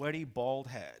 sweaty, bald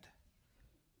head,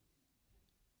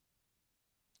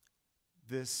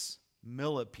 this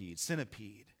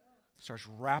centipede starts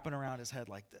wrapping around his head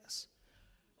like this.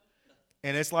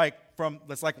 And it's like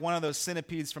one of those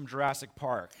centipedes from Jurassic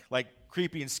Park, like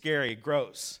creepy and scary,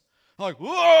 gross. I'm like,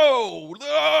 whoa,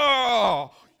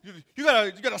 oh, you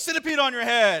got a centipede on your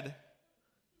head.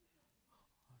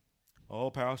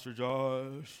 Oh, Pastor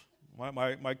Josh,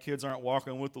 my kids aren't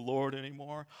walking with the Lord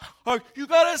anymore. Oh, you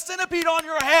got a centipede on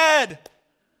your head.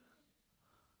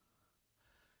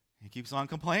 He keeps on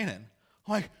complaining.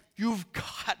 I'm like, you've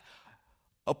got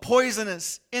a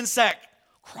poisonous insect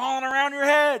crawling around your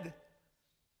head.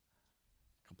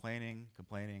 Complaining.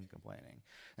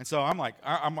 And so I'm like,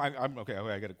 I'm okay,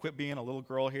 I got to quit being a little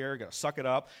girl here. Got to suck it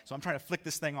up. So I'm trying to flick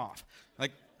this thing off.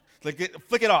 Flick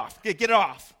it off. Get it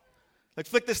off.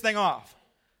 Flick this thing off.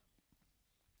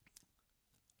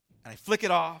 And I flick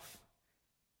it off.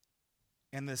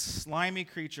 And this slimy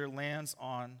creature lands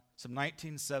on some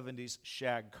 1970s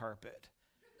shag carpet.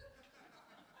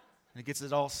 And it gets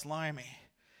it all slimy.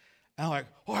 And I'm like,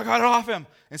 oh, I got it off him.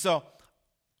 And so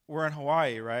we're in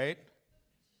Hawaii, right?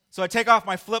 So I take off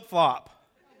my flip-flop.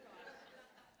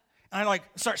 And I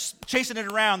start chasing it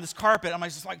around this carpet. I'm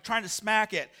just trying to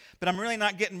smack it. But I'm really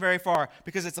not getting very far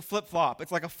because it's a flip-flop.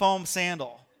 It's like a foam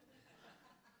sandal.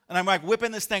 And I'm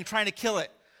whipping this thing, trying to kill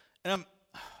it. And I'm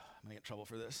going to get in trouble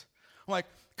for this. I'm like,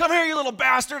 come here, you little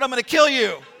bastard. I'm going to kill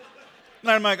you.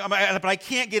 And I'm like, but I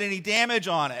can't get any damage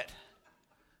on it.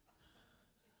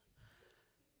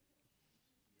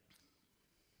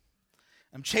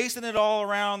 I'm chasing it all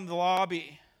around the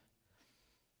lobby.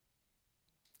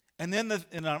 And then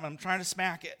I'm trying to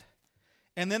smack it.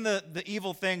 And then the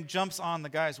evil thing jumps on the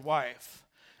guy's wife.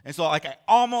 And so I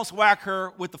almost whack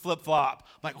her with the flip-flop.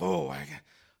 I'm like, oh,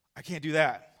 I can't do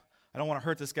that. I don't want to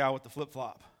hurt this guy with the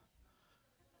flip-flop.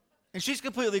 And she's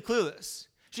completely clueless.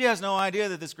 She has no idea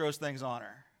that this gross thing's on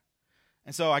her.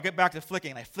 And so I get back to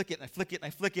flicking, and I flick it, and I flick it, and I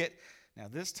flick it. Now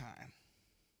this time,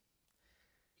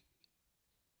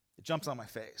 it jumps on my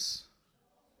face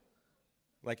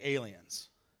like aliens.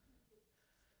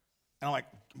 And I'm like,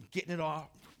 getting it off,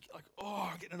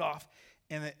 getting it off.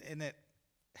 And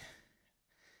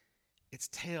its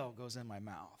tail goes in my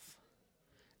mouth.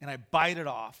 And I bite it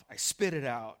off, I spit it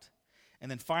out. And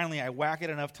then finally, I whack it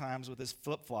enough times with this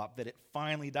flip-flop that it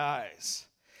finally dies.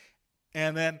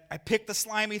 And then I pick the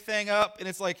slimy thing up, and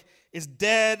it's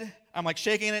dead. I'm like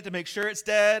shaking it to make sure it's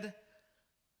dead.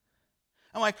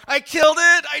 I'm like, I killed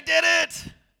it! I did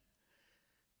it!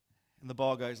 And the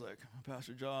bald guy's like,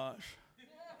 Pastor Josh,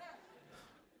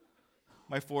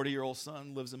 my 40-year-old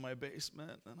son lives in my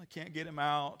basement, and I can't get him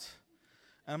out.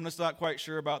 And I'm just not quite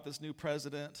sure about this new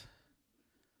president.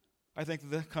 I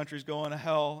think the country's going to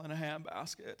hell in a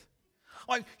handbasket.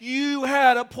 Like, you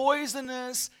had a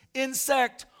poisonous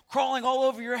insect crawling all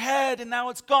over your head, and now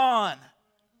it's gone.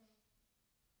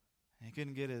 And he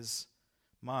couldn't get his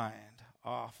mind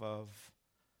off of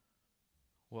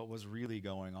what was really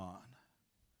going on.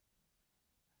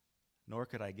 Nor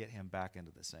could I get him back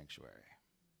into the sanctuary.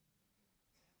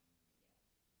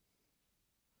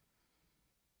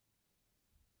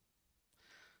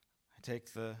 I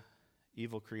take the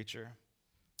evil creature,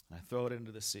 and I throw it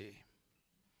into the sea.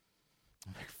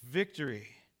 I'm like, victory.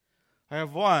 I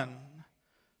have won.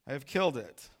 I have killed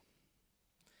it.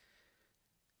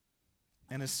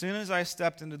 And as soon as I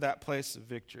stepped into that place of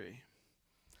victory,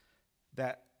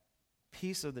 that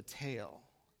piece of the tail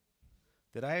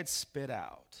that I had spit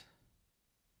out,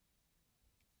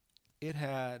 it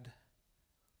had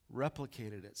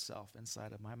replicated itself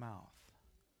inside of my mouth.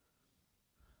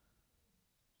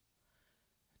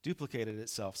 Duplicated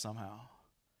itself somehow.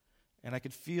 And I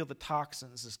could feel the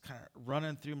toxins just kind of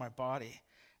running through my body.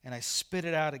 And I spit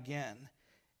it out again.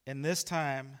 And this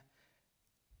time,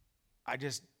 I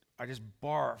just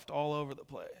barfed all over the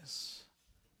place.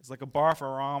 It's like a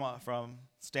barf-a-rama from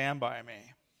Stand By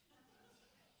Me.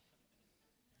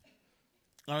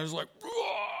 And I was like,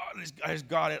 I just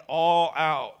got it all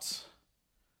out.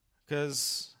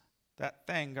 Because that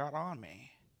thing got on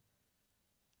me.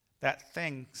 That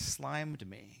thing slimed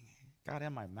me, got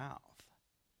in my mouth.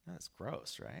 That's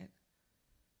gross, right?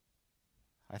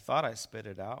 I thought I spit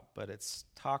it out, but its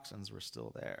toxins were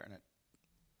still there, and it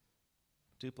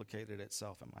duplicated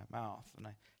itself in my mouth, and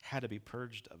I had to be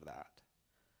purged of that.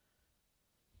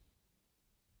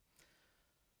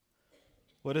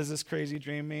 What does this crazy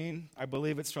dream mean? I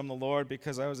believe it's from the Lord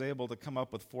because I was able to come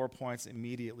up with 4 points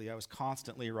immediately. I was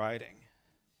constantly writing.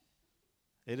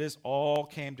 It is all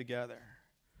came together.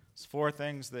 It's 4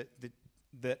 things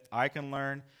that I can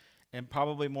learn, and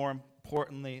probably more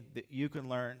importantly, that you can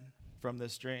learn from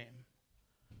this dream.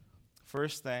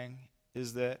 First thing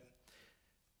is that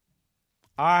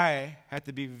I have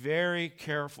to be very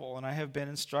careful, and I have been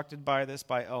instructed by this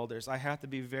by elders. I have to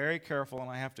be very careful, and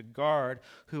I have to guard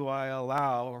who I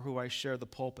allow or who I share the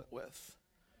pulpit with.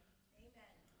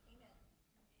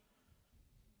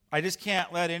 I just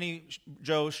can't let any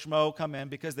Joe Schmo come in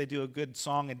because they do a good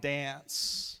song and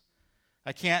dance.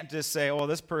 I can't just say, oh,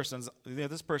 this person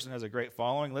has a great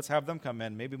following. Let's have them come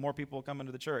in. Maybe more people will come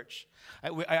into the church.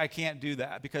 I can't do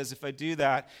that because if I do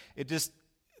that,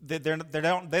 they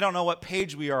don't know what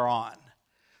page we are on.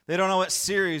 They don't know what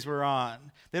series we're on.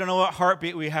 They don't know what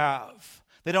heartbeat we have.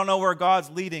 They don't know where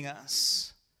God's leading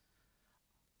us.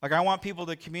 Like, I want people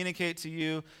to communicate to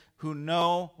you who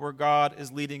know where God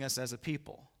is leading us as a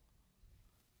people.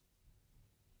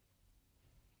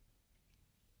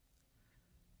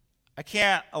 I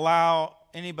can't allow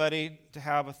anybody to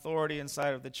have authority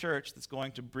inside of the church that's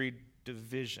going to breed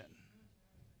division.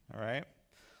 All right?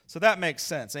 So that makes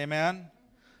sense. Amen?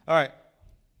 All right.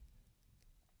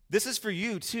 This is for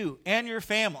you too and your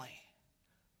family.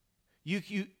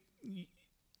 You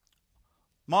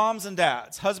moms and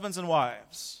dads, husbands and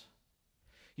wives.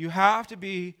 You have to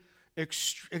be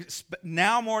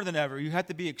now more than ever, you have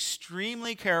to be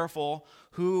extremely careful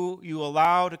who you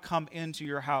allow to come into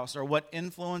your house or what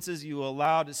influences you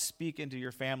allow to speak into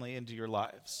your family, into your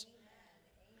lives.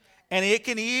 And it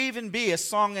can even be a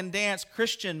song and dance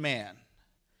Christian man.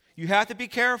 You have to be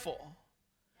careful.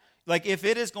 Like, if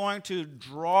it is going to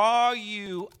draw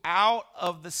you out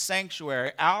of the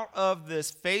sanctuary, out of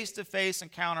this face-to-face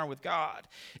encounter with God,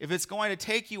 if it's going to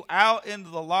take you out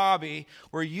into the lobby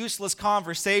where useless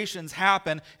conversations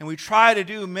happen and we try to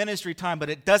do ministry time, but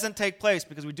it doesn't take place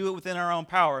because we do it within our own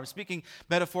power. I'm speaking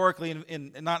metaphorically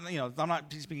and not, I'm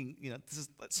not speaking, this is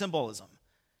symbolism.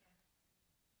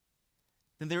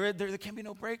 then there can be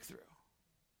no breakthrough.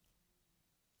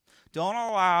 Don't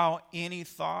allow any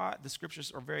thought. The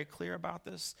scriptures are very clear about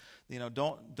this.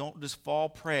 Don't just fall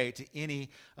prey to any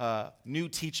new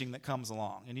teaching that comes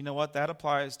along. And you know what? That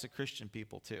applies to Christian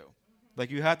people too. Like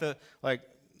you have to,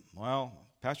 well,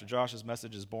 Pastor Josh's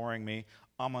message is boring me.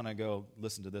 I'm going to go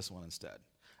listen to this one instead.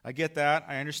 I get that.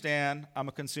 I understand. I'm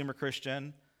a consumer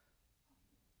Christian.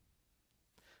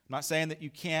 I'm not saying that you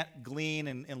can't glean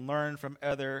and learn from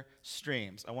other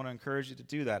streams. I want to encourage you to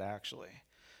do that, actually.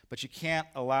 But you can't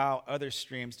allow other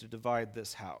streams to divide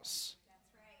this house. That's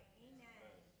right. Amen.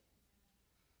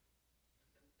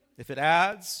 If it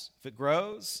adds, if it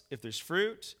grows, if there's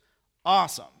fruit,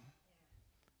 awesome.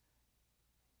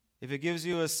 If it gives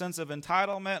you a sense of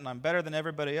entitlement, and I'm better than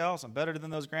everybody else, I'm better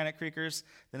than those Granite Creekers,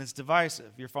 then it's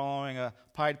divisive. You're following a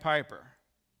Pied Piper.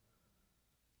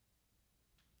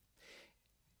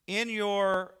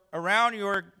 Around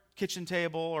your kitchen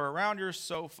table or around your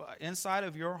sofa, inside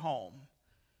of your home,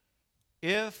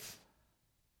 if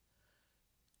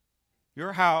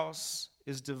your house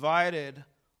is divided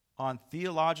on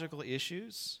theological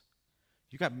issues,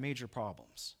 you've got major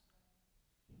problems.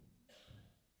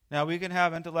 Now, we can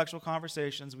have intellectual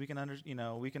conversations. We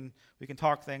can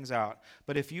talk things out.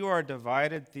 But if you are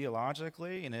divided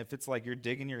theologically, and if it's like you're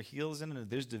digging your heels in and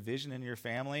there's division in your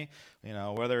family,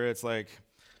 whether it's like,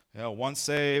 once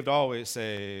saved, always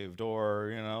saved,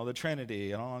 or, the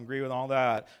Trinity. I don't agree with all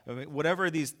that. I mean, whatever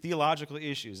these theological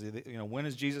issues, when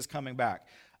is Jesus coming back?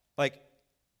 Like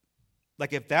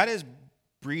if that is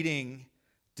breeding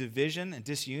division and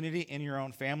disunity in your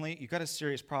own family, you've got a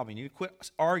serious problem. You need to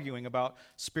quit arguing about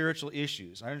spiritual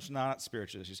issues. Not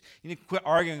spiritual issues. You need to quit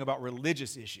arguing about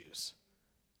religious issues.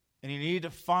 And you need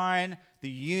to find the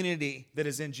unity that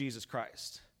is in Jesus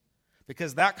Christ.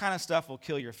 Because that kind of stuff will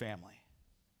kill your family.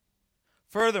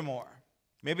 Furthermore,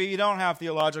 maybe you don't have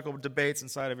theological debates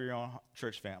inside of your own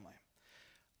church family.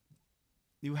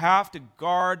 You have to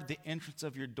guard the entrance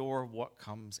of your door of what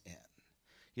comes in.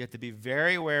 You have to be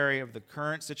very wary of the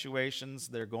current situations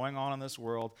that are going on in this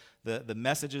world, the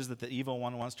messages that the evil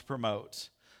one wants to promote.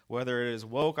 Whether it is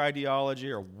woke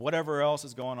ideology or whatever else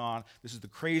is going on, this is the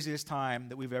craziest time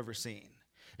that we've ever seen.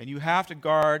 And you have to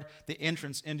guard the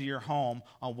entrance into your home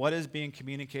on what is being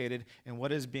communicated and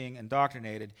what is being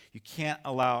indoctrinated. You can't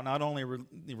allow not only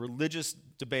religious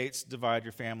debates divide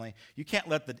your family, you can't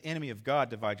let the enemy of God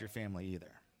divide your family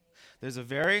either. There's a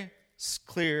very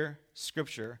clear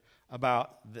scripture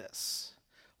about this.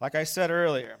 Like I said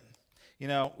earlier,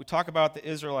 we talk about the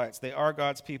Israelites. They are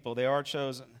God's people. They are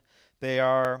chosen. They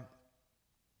are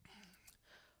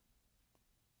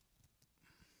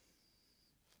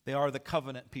the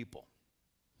covenant people.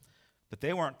 But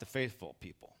they weren't the faithful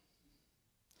people.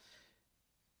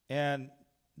 And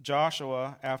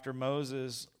Joshua, after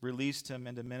Moses released him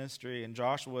into ministry, and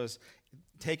Joshua was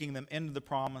taking them into the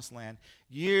promised land,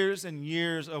 years and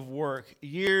years of work,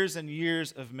 years and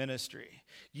years of ministry,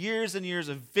 years and years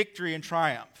of victory and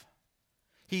triumph,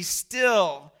 he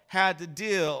still had to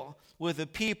deal with a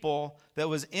people that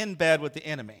was in bed with the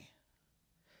enemy.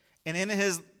 And in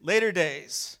his later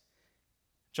days,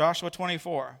 Joshua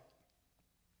 24,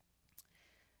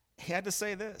 he had to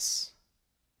say this.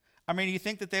 I mean, you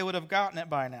think that they would have gotten it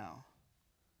by now?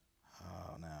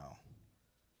 Oh, no.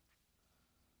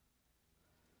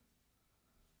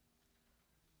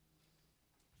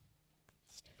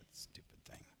 Stupid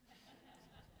thing.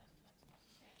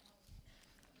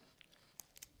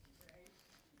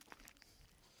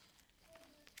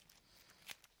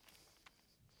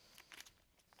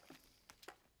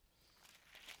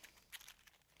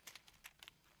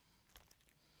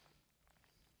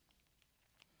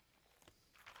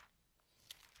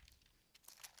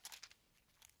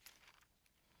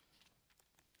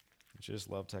 I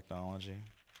just love technology. I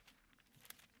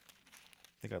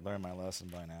think I'd learned my lesson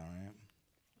by now, right?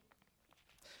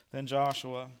 Then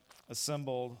Joshua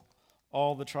assembled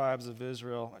all the tribes of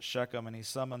Israel at Shechem, and he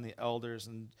summoned the elders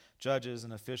and judges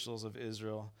and officials of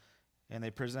Israel, and they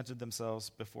presented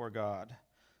themselves before God.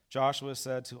 Joshua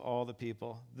said to all the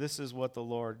people, "This is what the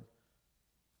Lord,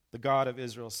 the God of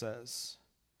Israel, says.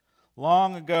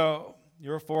 Long ago,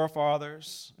 your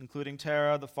forefathers, including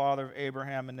Terah, the father of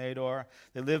Abraham and Nahor,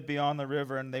 they lived beyond the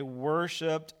river and they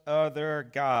worshipped other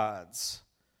gods.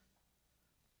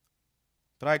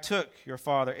 But I took your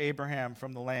father Abraham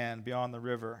from the land beyond the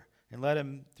river and led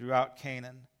him throughout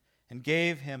Canaan and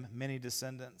gave him many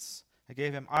descendants. I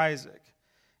gave him Isaac,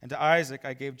 and to Isaac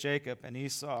I gave Jacob and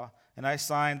Esau, and I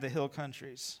assigned the hill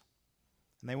countries.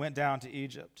 And they went down to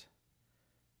Egypt.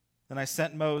 Then I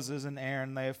sent Moses and Aaron,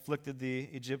 and they afflicted the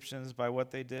Egyptians by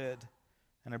what they did.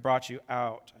 And I brought you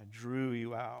out. I drew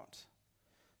you out.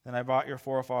 Then I brought your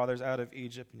forefathers out of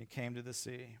Egypt, and you came to the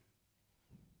sea.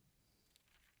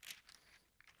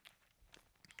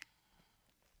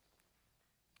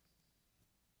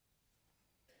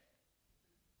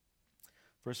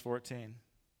 Verse 14.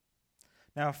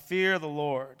 Now fear the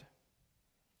Lord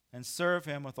and serve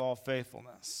him with all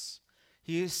faithfulness.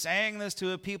 He is saying this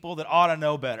to a people that ought to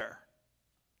know better.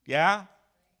 Yeah?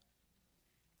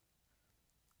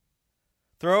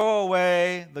 Throw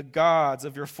away the gods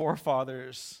of your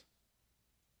forefathers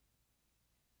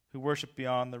who worship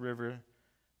beyond the river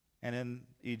and in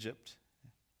Egypt,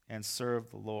 and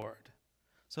serve the Lord.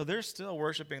 So they're still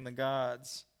worshiping the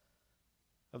gods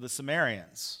of the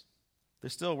Sumerians. They're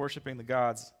still worshiping the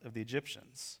gods of the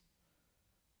Egyptians.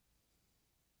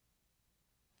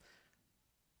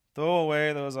 Throw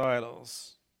away those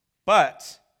idols.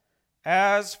 But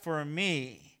as for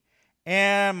me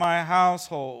and my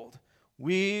household,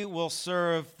 we will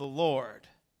serve the Lord.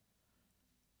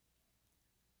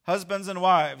 Husbands and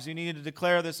wives, you need to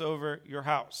declare this over your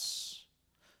house.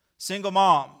 Single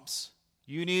moms,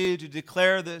 you need to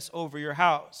declare this over your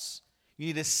house. You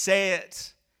need to say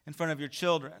it in front of your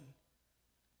children.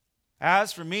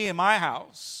 As for me and my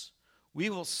house,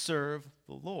 we will serve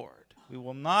the Lord. We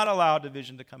will not allow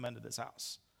division to come into this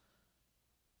house.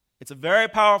 It's a very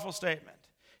powerful statement.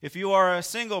 If you are a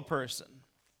single person,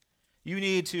 you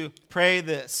need to pray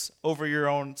this over your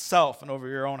own self and over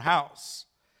your own house.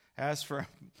 As for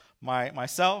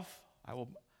myself, I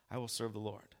will serve the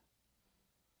Lord.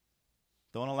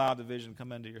 Don't allow division to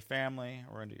come into your family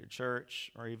or into your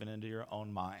church or even into your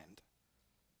own mind.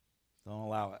 Don't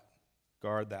allow it.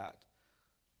 Guard that.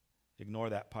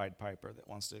 Ignore that Pied Piper that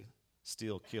wants to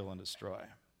steal, kill, and destroy.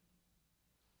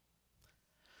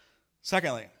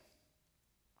 Secondly,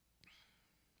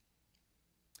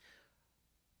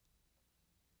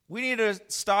 we need to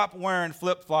stop wearing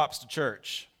flip-flops to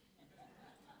church.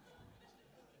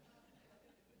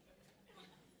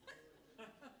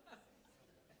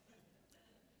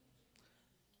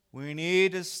 We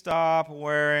need to stop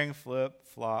wearing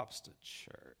flip-flops to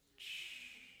church.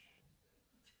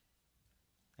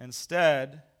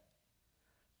 Instead,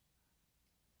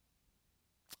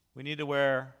 we need to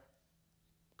wear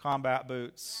combat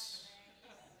boots,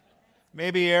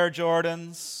 maybe Air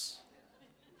Jordans.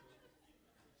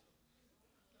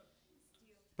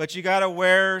 But you got to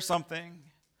wear something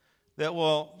that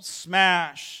will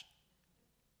smash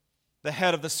the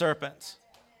head of the serpent.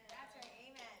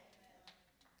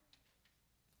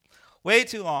 Way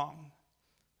too long,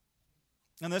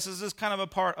 and this is just kind of a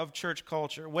part of church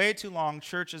culture, way too long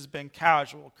church has been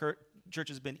casual, church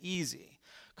has been easy.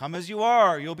 Come as you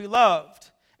are, you'll be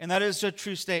loved. And that is a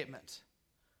true statement.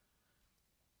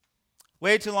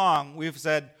 Way too long we've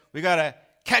said we got to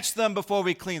catch them before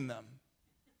we clean them.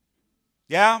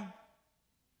 Yeah?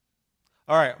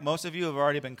 All right, most of you have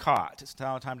already been caught. It's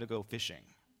now time to go fishing.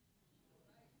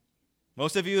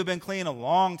 Most of you have been clean a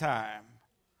long time.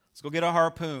 Let's go get a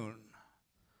harpoon.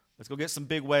 Let's go get some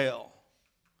big whale.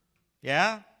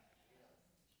 Yeah?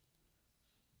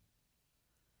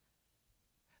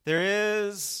 There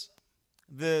is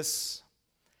this.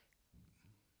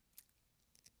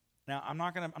 Now, I'm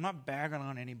not bagging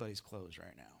on anybody's clothes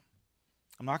right now.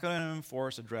 I'm not going to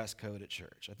enforce a dress code at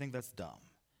church. I think that's dumb.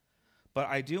 But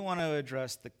I do want to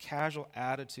address the casual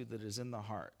attitude that is in the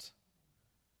heart.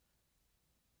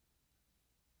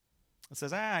 It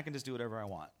says, I can just do whatever I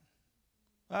want.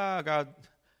 God,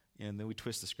 and then we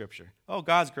twist the scripture. Oh,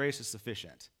 God's grace is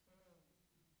sufficient.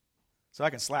 So I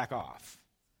can slack off.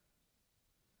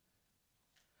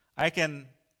 I can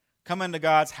come into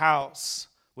God's house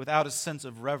without a sense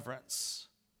of reverence.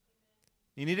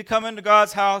 You need to come into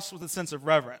God's house with a sense of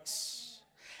reverence.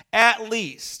 At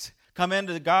least come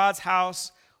into God's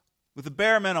house with the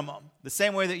bare minimum, the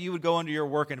same way that you would go into your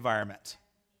work environment.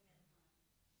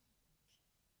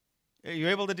 Are you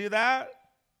able to do that?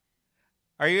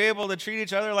 Are you able to treat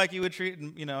each other like you would treat,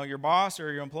 your boss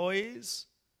or your employees?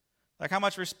 Like, how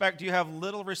much respect? Do you have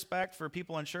little respect for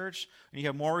people in church and you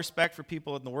have more respect for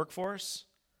people in the workforce?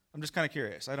 I'm just kind of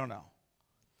curious. I don't know.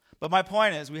 But my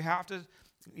point is, we have to,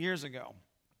 years ago,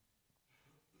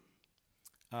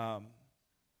 I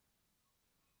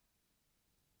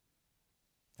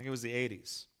think it was the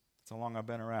 80s. That's how long I've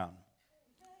been around.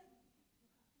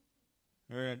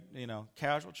 We were in,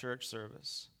 casual church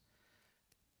service.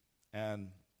 And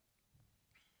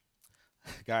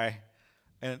guy,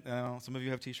 and some of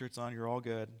you have t-shirts on, you're all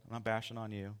good. I'm not bashing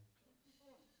on you.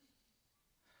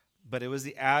 But it was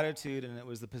the attitude and it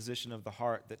was the position of the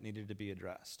heart that needed to be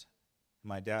addressed.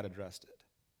 My dad addressed it.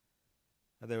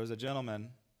 There was a gentleman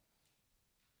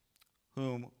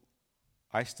whom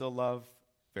I still love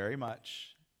very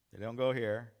much, They don't go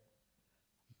here.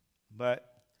 But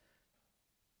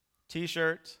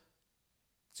t-shirt,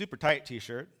 super tight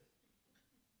t-shirt,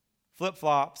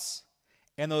 flip-flops,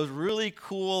 and those really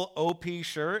cool OP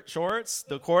shorts,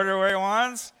 the corduroy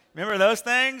ones. Remember those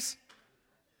things?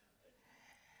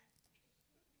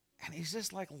 And he's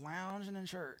just like lounging in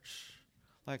church,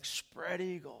 like spread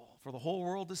eagle for the whole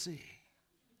world to see.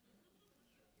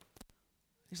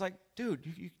 He's like, dude,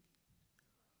 you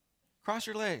cross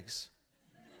your legs.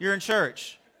 You're in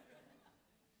church.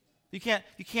 You can't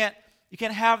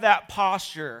have that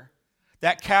posture,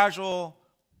 that casual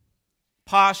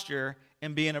posture,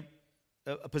 and be in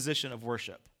a position of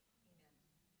worship.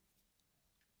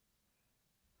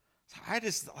 So I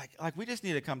just like we just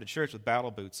need to come to church with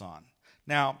battle boots on.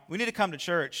 Now, we need to come to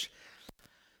church.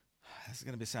 This is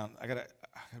going to I gotta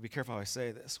be careful how I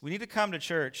say this. We need to come to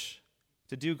church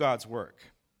to do God's work.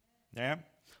 Yeah?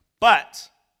 But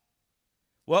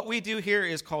what we do here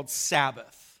is called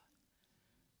Sabbath.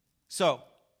 So,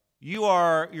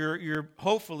 you're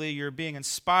hopefully you're being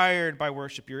inspired by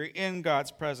worship. You're in God's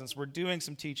presence. We're doing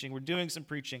some teaching. We're doing some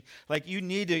preaching. Like you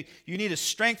need to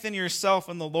strengthen yourself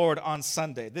in the Lord on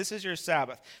Sunday. This is your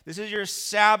Sabbath. This is your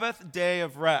Sabbath day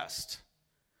of rest,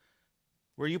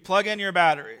 where you plug in your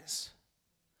batteries.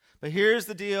 But here's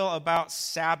the deal about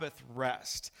Sabbath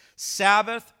rest.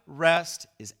 Sabbath rest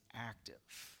is active.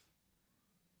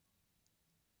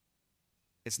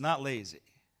 It's not lazy.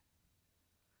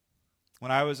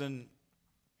 When I was in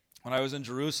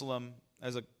Jerusalem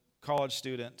as a college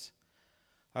student,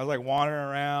 I was like wandering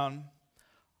around,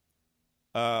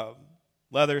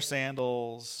 leather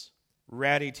sandals,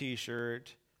 ratty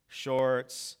t-shirt,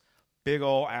 shorts, big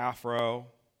old afro.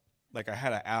 Like I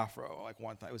had an afro like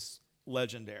one time. It was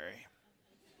legendary.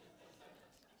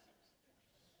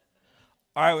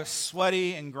 I was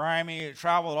sweaty and grimy. I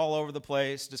traveled all over the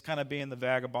place, just kind of being the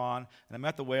vagabond. And I'm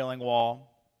at the Wailing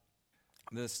Wall.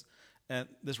 This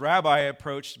rabbi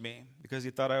approached me because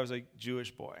he thought I was a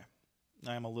Jewish boy.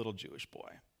 I am a little Jewish boy.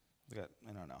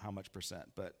 I don't know how much percent,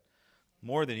 but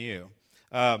more than you.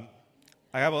 I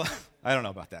don't know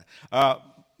about that.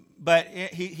 But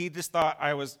he just thought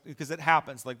I was, because it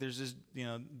happens. Like there's just,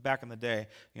 back in the day,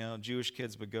 Jewish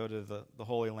kids would go to the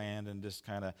Holy Land and just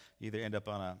kind of either end up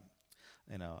on a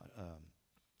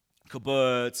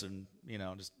kibbutz and,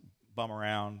 just bum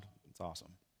around. It's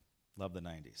awesome. Love the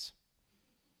 90s.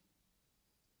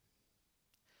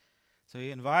 So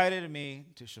he invited me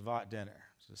to Shabbat dinner.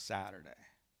 It was Saturday.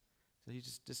 So he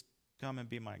just come and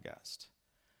be my guest.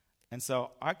 And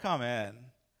so I come in.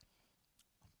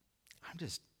 I'm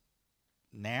just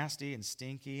nasty and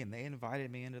stinky, and they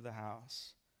invited me into the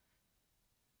house.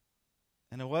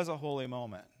 And it was a holy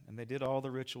moment. And they did all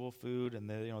the ritual food, and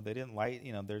they didn't light,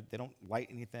 they don't light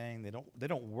anything. They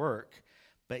don't work.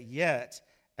 But yet,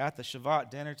 at the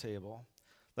Shabbat dinner table,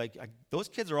 those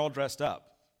kids are all dressed up.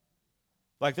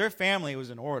 Like their family was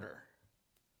in order.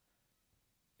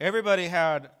 Everybody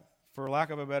had, for lack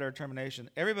of a better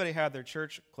determination, everybody had their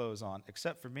church clothes on,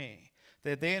 except for me.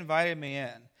 They invited me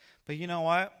in. But you know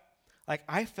what?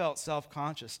 I felt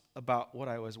self-conscious about what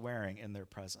I was wearing in their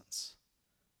presence.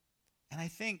 And I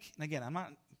think, and again, I'm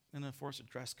not going to enforce a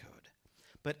dress code,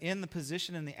 but in the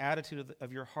position and the attitude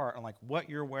of your heart on what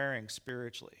you're wearing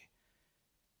spiritually.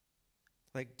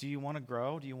 Do you want to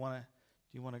grow? Do you want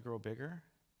to grow bigger?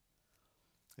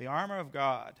 The armor of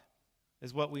God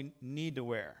is what we need to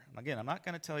wear. And again, I'm not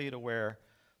going to tell you to wear,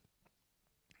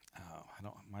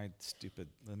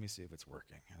 let me see if it's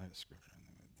working.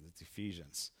 It's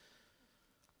Ephesians.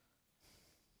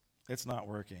 It's not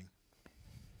working.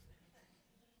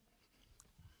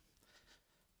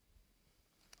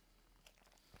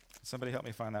 Somebody help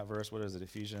me find that verse. What is it?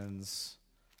 Ephesians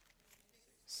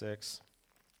 6.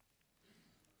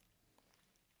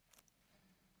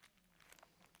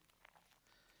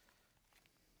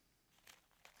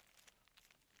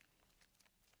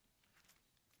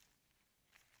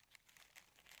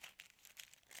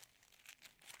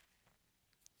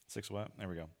 Six what? There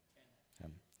we go.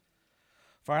 10.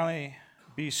 Finally,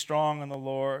 be strong in the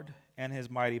Lord and his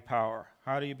mighty power.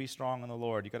 How do you be strong in the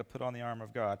Lord? You got to put on the armor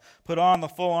of God. Put on the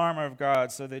full armor of God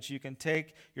so that you can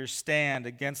take your stand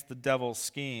against the devil's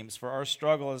schemes. For our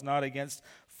struggle is not against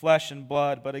flesh and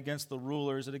blood, but against the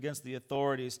rulers and against the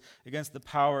authorities, against the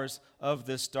powers of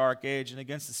this dark age, and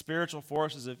against the spiritual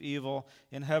forces of evil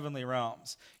in heavenly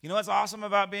realms. You know what's awesome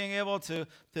about being able to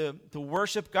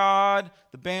worship God?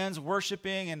 The band's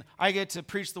worshiping, and I get to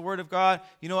preach the word of God.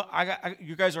 You know,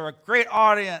 you guys are a great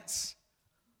audience.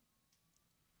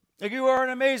 You are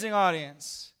an amazing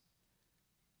audience.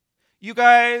 You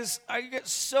guys, I get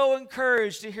so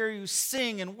encouraged to hear you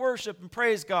sing and worship and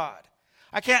praise God.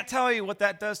 I can't tell you what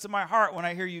that does to my heart when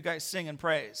I hear you guys sing and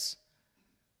praise.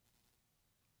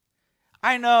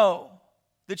 I know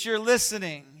that you're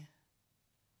listening.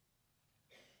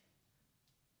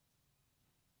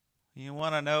 You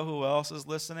want to know who else is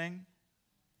listening?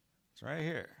 It's right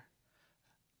here.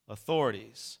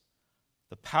 Authorities,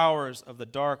 the powers of the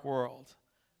dark world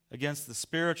against the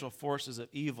spiritual forces of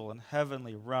evil in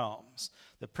heavenly realms.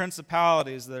 The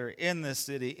principalities that are in this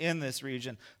city, in this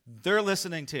region, they're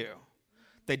listening too.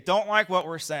 They don't like what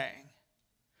we're saying.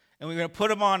 And we're going to put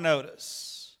them on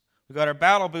notice. We've got our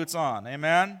battle boots on.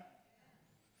 Amen?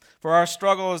 For our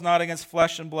struggle is not against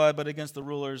flesh and blood, but against the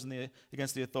rulers and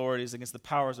against the authorities, against the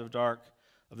powers of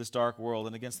this dark world,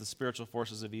 and against the spiritual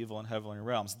forces of evil in heavenly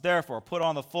realms. Therefore, put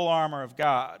on the full armor of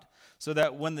God, so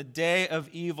that when the day of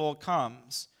evil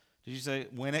comes, did you say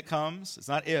when it comes? It's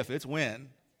not if, it's when.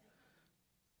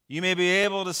 You may be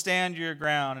able to stand your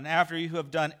ground, and after you have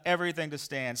done everything to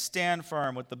stand, stand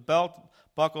firm with the belt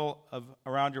buckle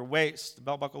around your waist, the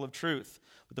belt buckle of truth,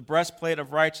 with the breastplate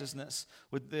of righteousness,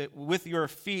 with your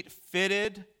feet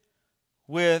fitted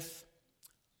with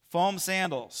foam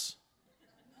sandals,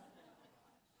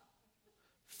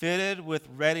 fitted with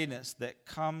readiness that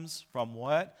comes from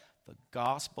what? The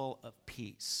gospel of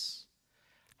peace.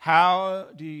 How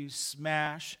do you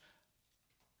smash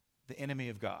the enemy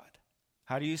of God?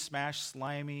 How do you smash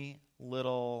slimy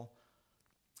little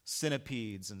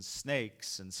centipedes and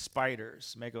snakes and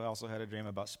spiders? Mako also had a dream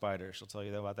about spiders. She'll tell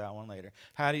you about that one later.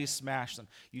 How do you smash them?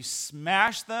 You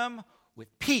smash them with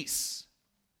peace.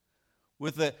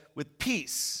 With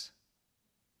peace.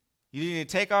 You need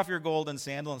to take off your golden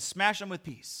sandal and smash them with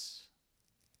peace.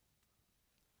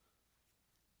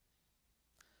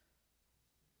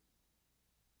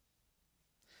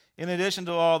 In addition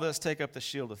to all this, take up the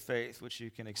shield of faith, which you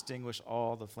can extinguish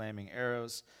all the flaming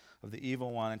arrows of the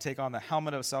evil one, and take on the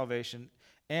helmet of salvation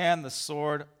and the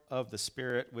sword of the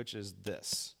Spirit, which is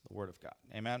this, the Word of God.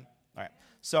 Amen? All right.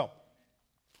 So,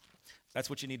 that's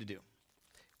what you need to do.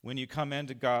 When you come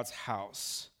into God's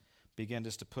house, begin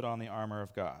just to put on the armor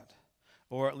of God,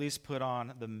 or at least put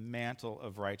on the mantle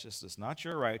of righteousness. Not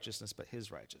your righteousness, but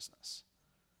His righteousness.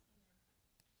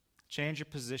 Change your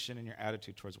position and your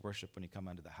attitude towards worship when you come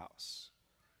into the house.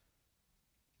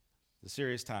 It's a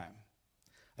serious time.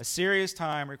 A serious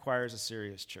time requires a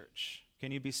serious church.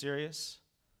 Can you be serious?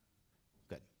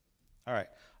 Good. All right.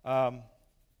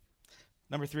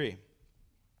 Number 3.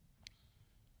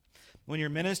 When you're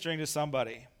ministering to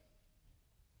somebody,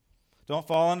 don't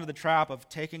fall into the trap of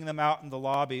taking them out in the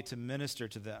lobby to minister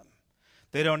to them.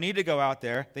 They don't need to go out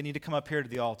there. They need to come up here to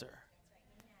the altar.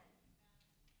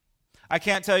 I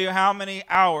can't tell you how many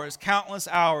hours, countless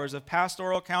hours of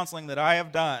pastoral counseling that I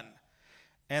have done,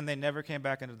 and they never came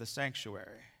back into the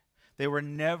sanctuary. They were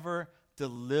never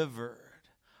delivered.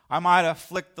 I might have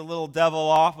flicked the little devil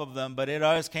off of them, but it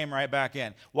always came right back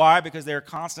in. Why? Because they were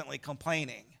constantly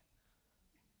complaining.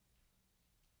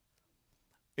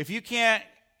 If you can't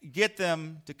get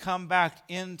them to come back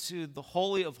into the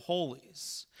Holy of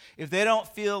Holies, if they don't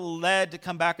feel led to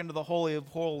come back into the Holy of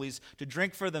Holies to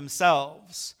drink for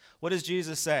themselves, what does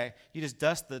Jesus say? You just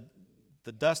dust the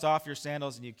dust off your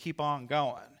sandals and you keep on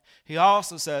going. He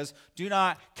also says, do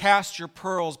not cast your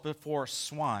pearls before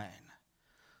swine.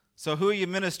 So who are you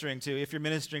ministering to if you're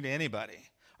ministering to anybody?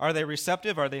 Are they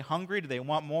receptive? Are they hungry? Do they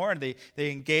want more? Are they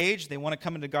engaged? They want to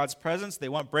come into God's presence? They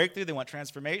want breakthrough? They want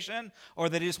transformation? Or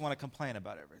they just want to complain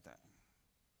about everything?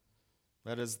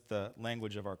 That is the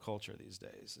language of our culture these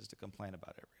days, is to complain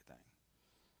about everything.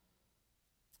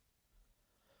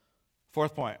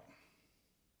 4th point.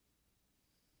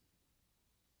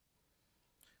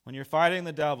 When you're fighting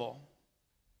the devil,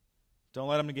 don't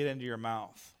let him get into your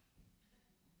mouth.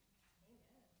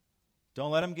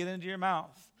 Don't let him get into your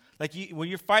mouth. Like when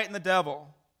you're fighting the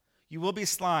devil, you will be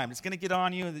slimed. It's going to get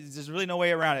on you. There's really no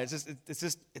way around it.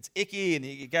 It's icky, and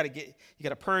you got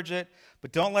to purge it.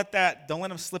 But don't let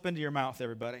him slip into your mouth,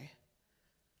 everybody.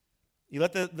 You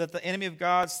let the enemy of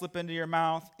God slip into your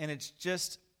mouth, and it's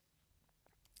just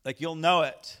like you'll know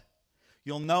it.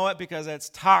 You'll know it because it's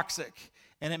toxic,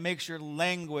 and it makes your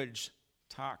language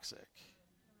toxic.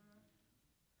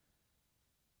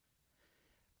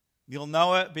 You'll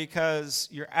know it because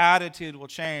your attitude will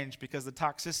change because the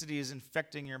toxicity is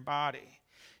infecting your body.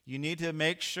 You need to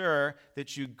make sure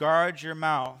that you guard your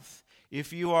mouth.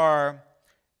 If you're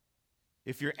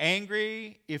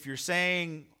angry, if you're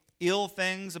saying ill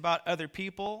things about other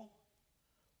people,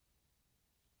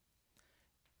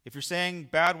 if you're saying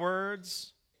bad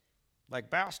words like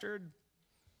bastard,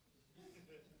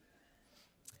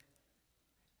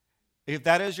 if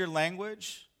that is your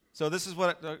language. So this is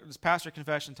what it's pastor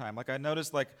confession time. Like I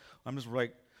noticed, I'm just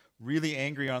really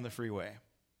angry on the freeway.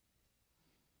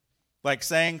 Like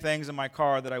saying things in my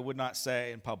car that I would not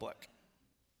say in public.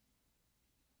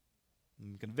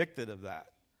 I'm convicted of that.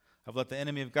 I've let the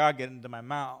enemy of God get into my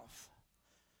mouth.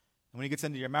 And when he gets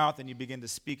into your mouth, then you begin to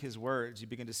speak his words. You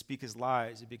begin to speak his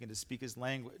lies. You begin to speak his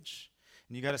language.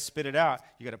 And you got to spit it out.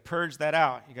 You got to purge that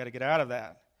out. You got to get out of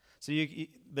that. So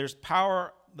there's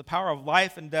power. The power of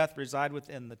life and death reside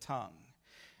within the tongue.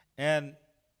 And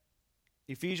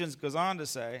Ephesians goes on to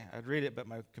say, I'd read it, but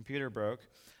my computer broke.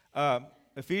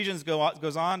 Ephesians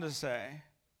goes on to say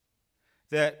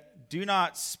that do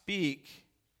not speak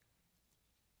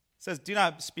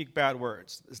bad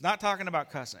words. It's not talking about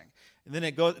cussing. And then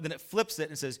it flips it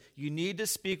and says, you need to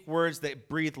speak words that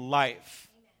breathe life.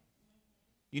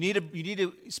 You need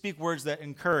to speak words that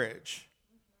encourage.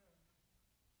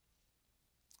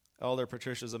 Elder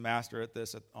Patricia's a master at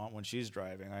this when she's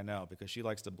driving, I know, because she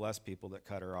likes to bless people that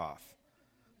cut her off.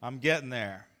 I'm getting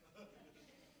there.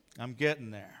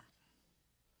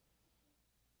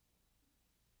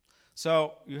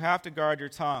 So you have to guard your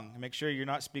tongue and make sure you're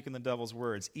not speaking the devil's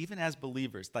words, even as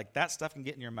believers. Like that stuff can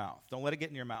get in your mouth. Don't let it get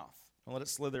in your mouth. Don't let it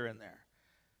slither in there.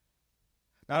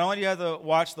 Not only do you have to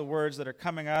watch the words that are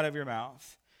coming out of your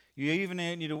mouth, you even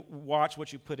need to watch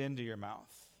what you put into your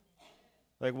mouth.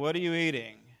 Like, what are you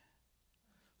eating?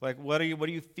 Like, what are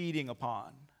you feeding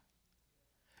upon?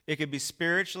 It could be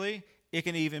spiritually. It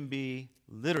can even be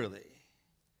literally.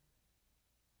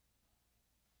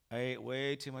 I ate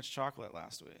way too much chocolate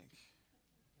last week.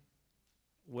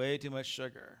 Way too much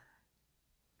sugar.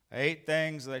 I ate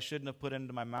things that I shouldn't have put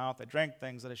into my mouth. I drank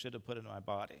things that I should have put into my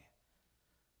body.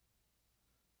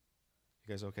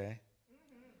 You guys okay?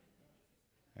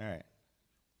 All right.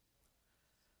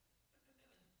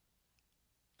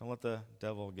 Don't let the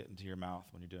devil get into your mouth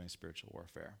when you're doing spiritual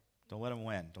warfare. Don't let him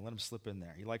win. Don't let him slip in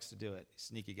there. He likes to do it.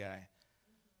 Sneaky guy.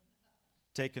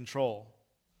 Take control.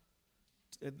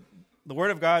 The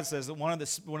Word of God says that one of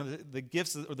the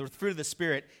gifts or the fruit of the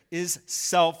Spirit is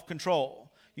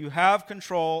self-control. You have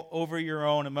control over your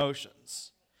own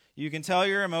emotions. You can tell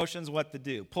your emotions what to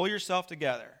do. Pull yourself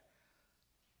together.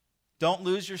 Don't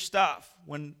lose your stuff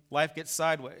when life gets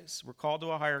sideways. We're called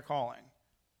to a higher calling.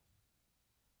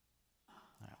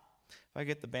 If I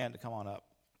get the band to come on up.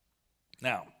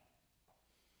 Now,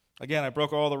 again, I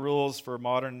broke all the rules for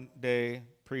modern day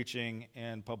preaching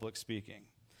and public speaking.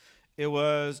 It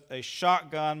was a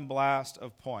shotgun blast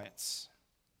of points.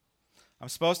 I'm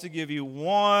supposed to give you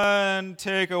one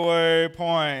takeaway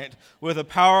point with a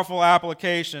powerful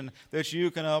application that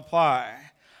you can apply.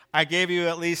 I gave you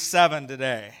at least 7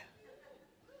 today.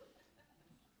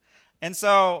 And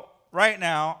so, right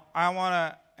now, I want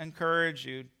to encourage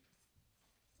you,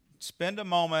 spend a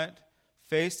moment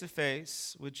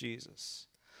face-to-face with Jesus.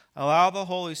 Allow the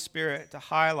Holy Spirit to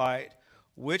highlight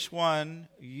which one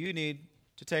you need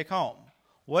to take home.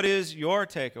 What is your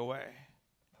takeaway?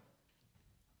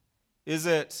 Is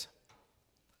it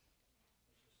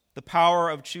the power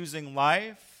of choosing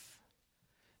life?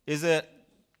 Is it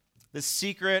the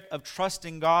secret of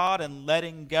trusting God and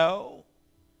letting go?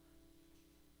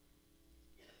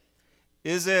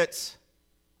 Is it,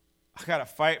 I got to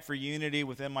fight for unity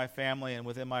within my family and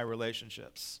within my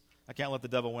relationships? I can't let the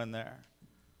devil win there.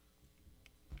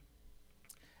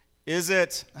 Is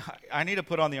it, I need to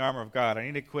put on the armor of God. I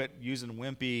need to quit using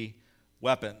wimpy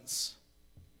weapons.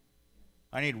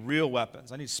 I need real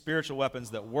weapons. I need spiritual weapons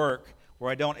that work,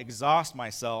 where I don't exhaust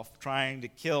myself trying to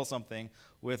kill something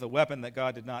with a weapon that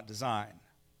God did not design.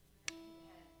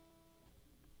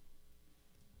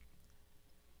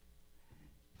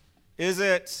 Is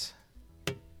it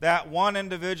that one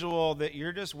individual that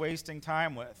you're just wasting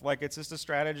time with? Like it's just a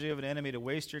strategy of an enemy to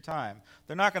waste your time.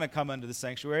 They're not going to come into the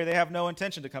sanctuary. They have no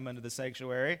intention to come into the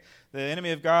sanctuary. The enemy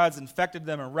of God's infected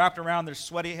them and wrapped around their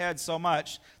sweaty heads so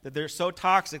much that they're so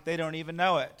toxic they don't even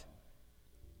know it.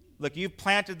 Look, you've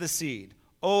planted the seed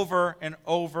over and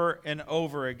over and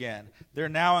over again. They're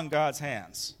now in God's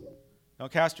hands.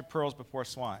 Don't cast your pearls before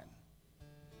swine.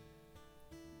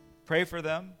 Pray for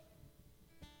them.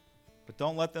 But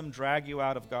don't let them drag you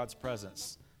out of God's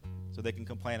presence so they can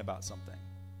complain about something.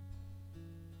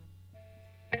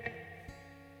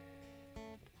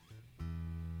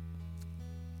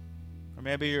 Or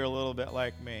maybe you're a little bit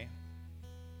like me,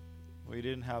 where you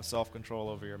didn't have self-control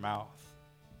over your mouth.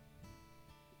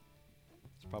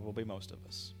 It's probably most of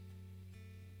us.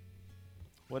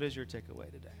 What is your takeaway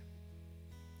today?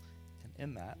 And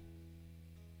in that,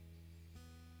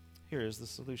 here is the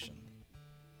solution.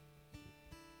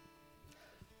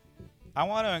 I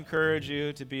want to encourage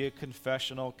you to be a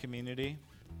confessional community.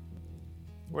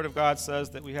 The Word of God says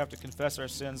that we have to confess our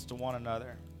sins to one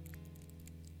another.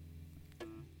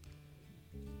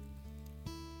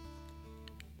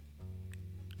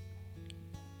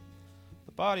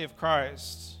 The body of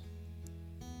Christ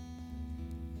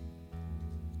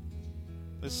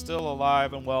is still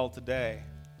alive and well today,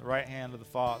 the right hand of the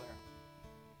Father.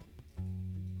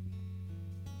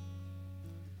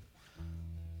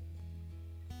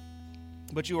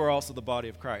 But you are also the body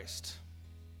of Christ.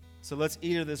 So let's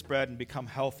eat of this bread and become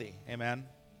healthy. Amen.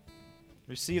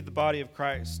 Receive the body of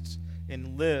Christ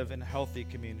and live in healthy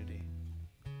community.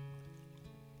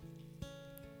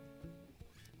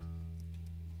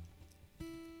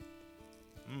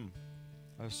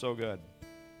 That was so good.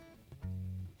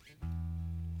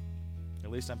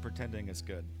 At least I'm pretending it's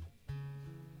good.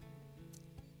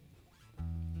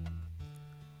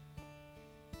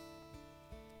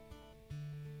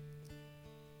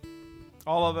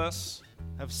 All of us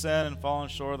have sinned and fallen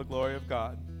short of the glory of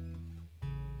God.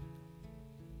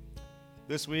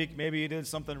 This week, maybe you did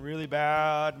something really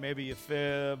bad. Maybe you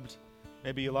fibbed.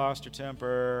 Maybe you lost your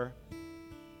temper.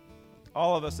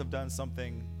 All of us have done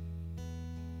something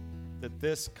that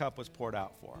this cup was poured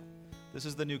out for. This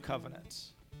is the new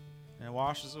covenant, and it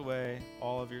washes away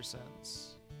all of your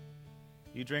sins.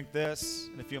 You drink this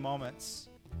in a few moments,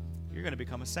 you're going to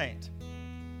become a saint.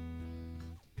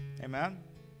 Amen?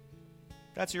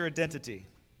 That's your identity.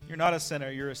 You're not a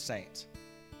sinner, you're a saint.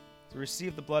 So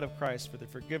receive the blood of Christ for the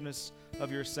forgiveness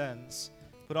of your sins.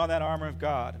 Put on that armor of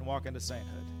God and walk into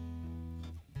sainthood.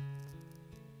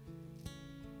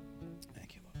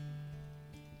 Thank you, Lord.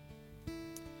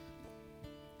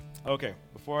 Okay,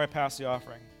 before I pass the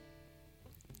offering,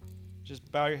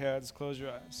 just bow your heads, close your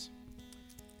eyes.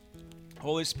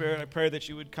 Holy Spirit, I pray that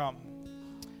you would come.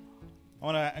 I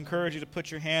want to encourage you to put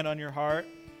your hand on your heart.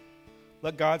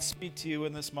 Let God speak to you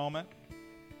in this moment.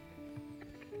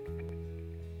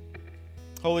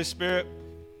 Holy Spirit,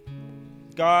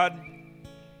 God,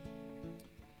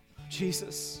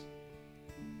 Jesus,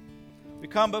 we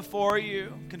come before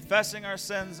you, confessing our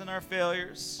sins and our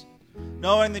failures,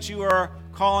 knowing that you are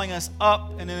calling us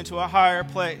up and into a higher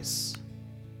place,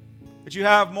 that you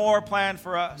have more planned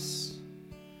for us,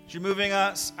 that you're moving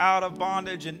us out of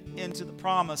bondage and into the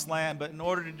promised land. But in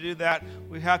order to do that,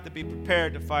 we have to be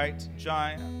prepared to fight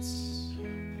giants.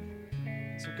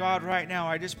 So God, right now,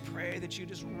 I just pray that you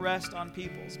just rest on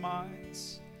people's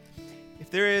minds. If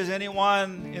there is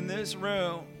anyone in this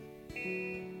room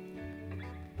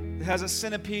that has a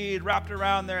centipede wrapped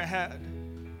around their head,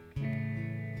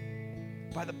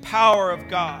 by the power of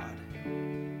God,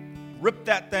 rip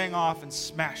that thing off and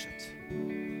smash it.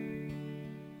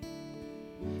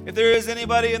 If there is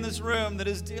anybody in this room that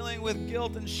is dealing with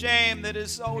guilt and shame that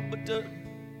is so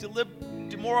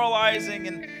demoralizing,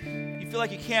 and you feel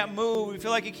like you can't move, you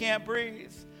feel like you can't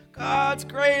breathe, God's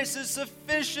grace is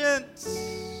sufficient.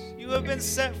 You have been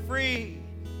set free.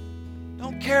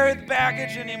 Don't carry the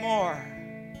baggage anymore.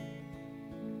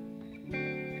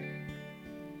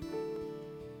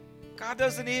 God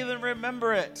doesn't even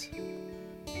remember it.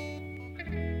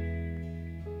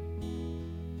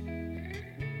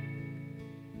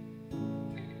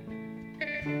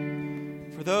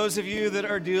 For those of you that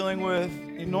are dealing with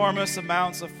enormous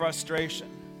amounts of frustration,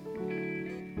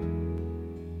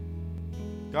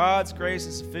 God's grace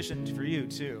is sufficient for you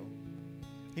too.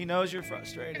 He knows you're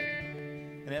frustrated,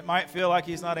 and it might feel like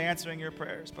He's not answering your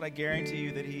prayers, but I guarantee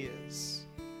you that He is.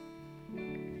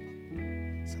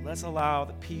 So let's allow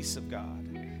the peace of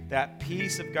God, that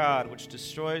peace of God which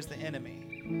destroys the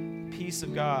enemy, peace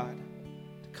of God,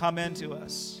 to come into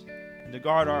us and to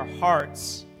guard our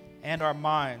hearts and our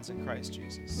minds in Christ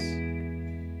Jesus.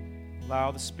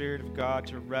 Allow the Spirit of God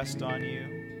to rest on you.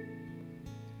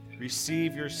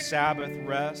 Receive your Sabbath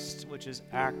rest, which is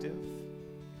active,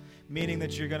 meaning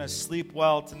that you're going to sleep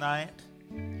well tonight,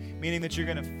 meaning that you're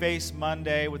going to face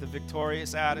Monday with a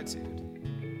victorious attitude,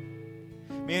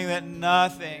 meaning that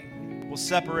nothing will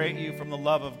separate you from the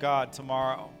love of God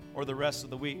tomorrow or the rest of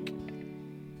the week.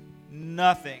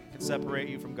 Nothing can separate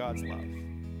you from God's love.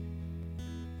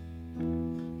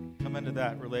 Come into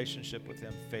that relationship with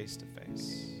Him face to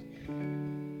face.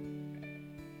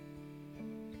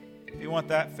 If you want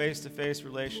that face-to-face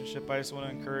relationship, I just want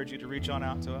to encourage you to reach on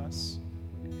out to us.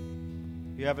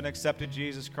 If you haven't accepted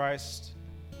Jesus Christ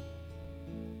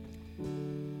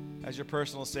as your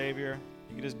personal Savior,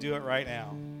 you can just do it right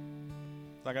now.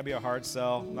 It's not going to be a hard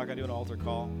sell. I'm not going to do an altar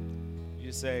call. You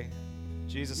just say,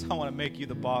 Jesus, I want to make you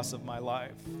the boss of my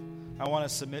life. I want to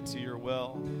submit to your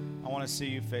will. I want to see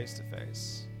you face to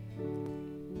face.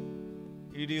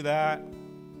 You do that,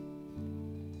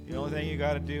 the only thing you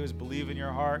got to do is believe in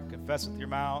your heart, confess with your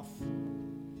mouth,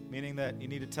 meaning that you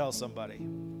need to tell somebody.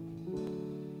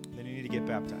 Then you need to get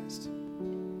baptized.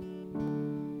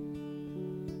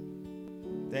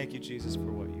 Thank you, Jesus,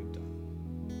 for what you've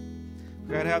done.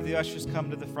 We're going to have the ushers come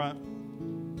to the front.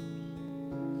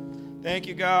 Thank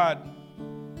you, God.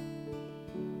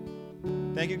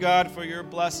 Thank you, God, for your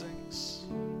blessings.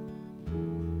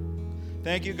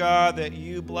 Thank you, God, that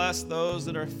you bless those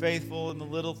that are faithful in the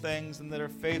little things and that are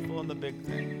faithful in the big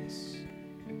things.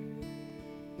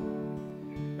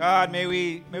 God, may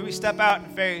we step out in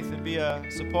faith and be a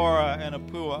Sephora and a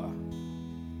Pua,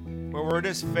 where we're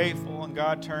just faithful and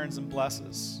God turns and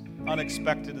blesses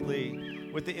unexpectedly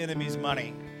with the enemy's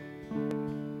money.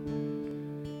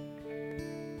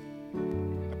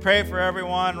 I pray for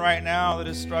everyone right now that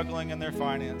is struggling in their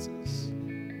finances.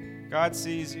 God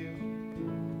sees you.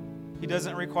 He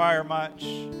doesn't require much.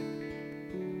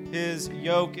 His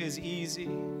yoke is easy.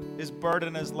 His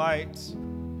burden is light.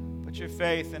 Put your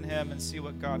faith in him and see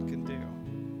what God can do.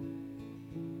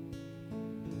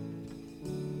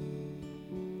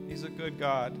 He's a good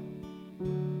God.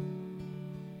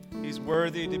 He's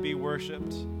worthy to be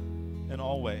worshiped in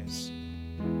all ways.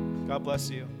 God bless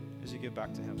you as you give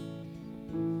back to him.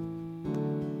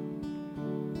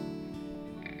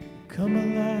 Come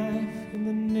alive in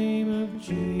the name of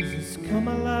Jesus. Come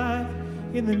alive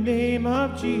in the name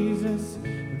of Jesus.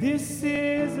 This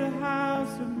is a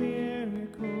house of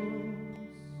miracles.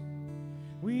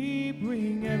 We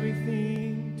bring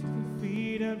everything to the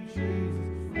feet of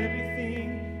Jesus.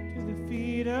 Everything to the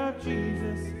feet of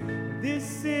Jesus.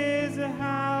 This is a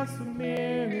house of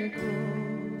miracles.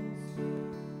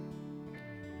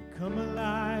 Come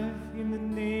alive in the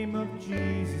name of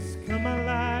Jesus. Come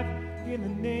alive in the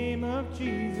name of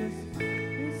Jesus.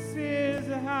 This is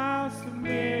a house of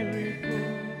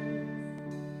miracles.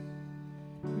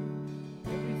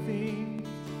 Everything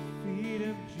to the feet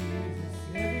of Jesus.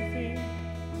 Everything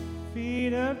to the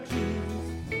feet of Jesus.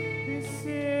 This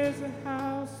is a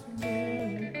house of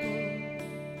miracles.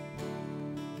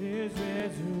 There's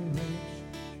resurrection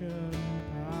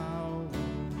power.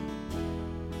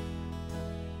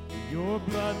 Your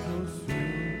blood goes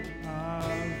through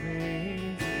our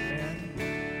veins, and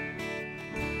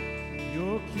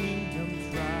your kingdom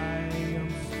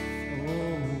triumphs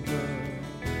over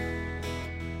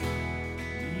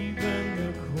even the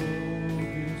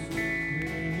coldest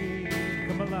grave.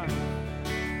 Come alive.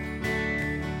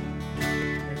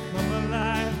 Come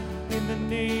alive in the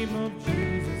name of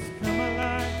Jesus. Come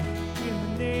alive in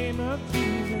the name of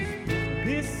Jesus.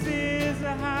 This is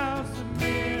a house of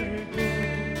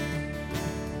miracles.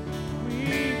 We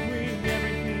bring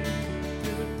everything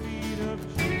to the feet of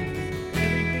Jesus.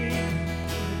 Everything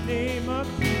in the name of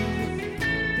Jesus.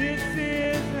 This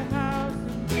is a house of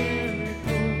miracles.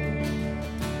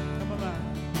 Come alive.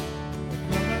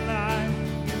 Come alive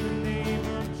in the name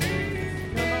of Jesus.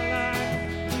 Come alive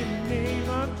in the name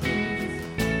of Jesus.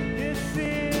 This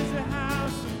is a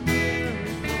house of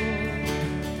miracles.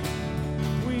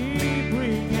 We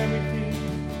bring everything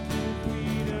to the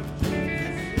feet of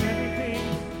Jesus. Everything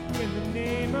in the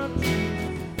name of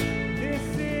Jesus. This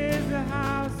is a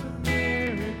house of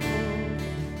miracles.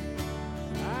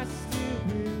 I still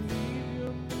believe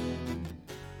you're moving.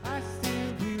 I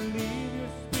still believe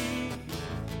you're speaking.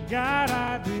 God,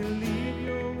 I believe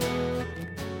you're working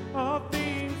all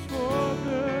things for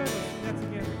good. That's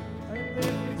again. I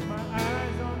lift my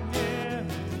eyes on heaven.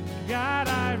 God,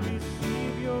 I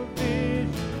receive your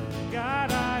vision.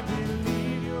 God, I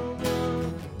believe your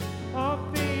word. All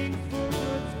things for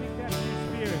good. Speak that to your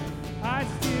spirit. I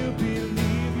still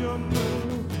believe your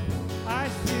move. I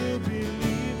still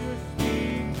believe your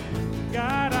speech.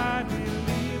 God, I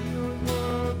believe your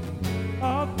word.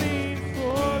 All things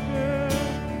for good.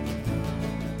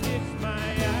 It's my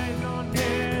eyes on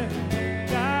heaven.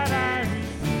 God, I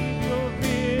receive your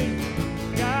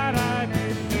vision. God, I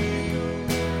believe your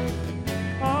word.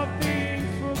 All things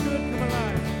for good. Come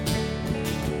alive.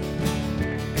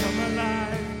 Come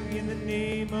alive in the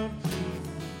name of Jesus.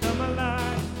 Come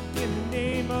alive in the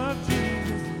name of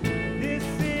Jesus. This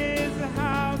is a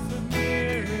house of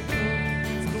miracles.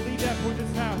 So believe that for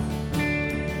this house.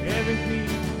 Everything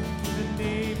in the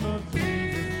name of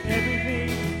Jesus. Everything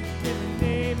in the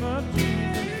name of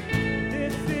Jesus.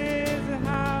 This is a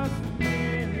house of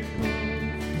miracles.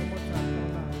 One more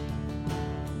time.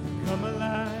 Come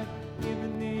alive in the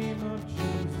name of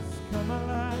Jesus. Come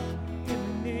alive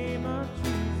in the name of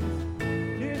Jesus.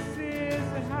 This is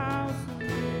a house of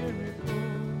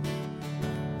miracles.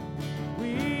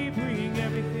 We bring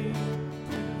everything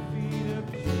to the feet of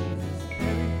Jesus.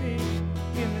 Everything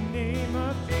in the name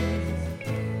of Jesus.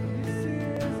 This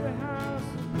is a house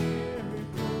of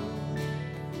miracles.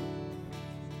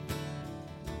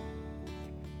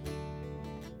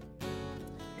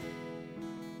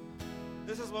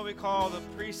 This is what we call the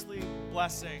priestly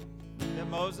blessing that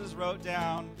Moses wrote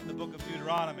down in the book of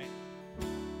Deuteronomy.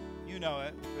 You know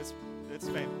it. It's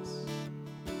famous.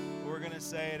 We're going to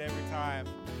say it every time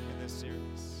in this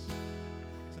series.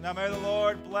 So now may the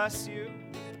Lord bless you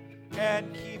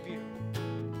and keep you.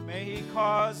 May he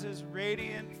cause his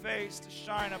radiant face to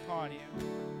shine upon you.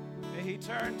 May he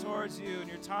turn towards you in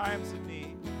your times of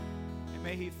need. And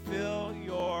may he fill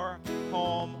your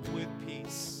home with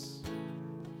peace.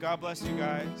 God bless you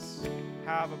guys.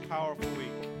 Have a powerful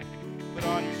week. Put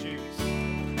on your shoes.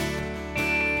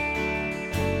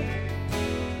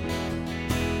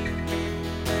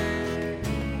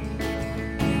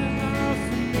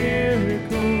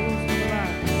 Miracles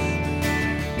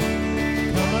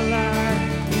come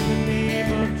alive in the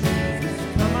name of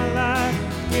Jesus. Come alive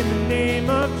in the name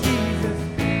of Jesus.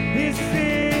 This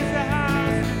is the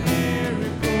house of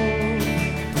miracles.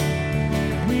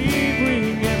 We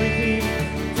bring everything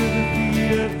to the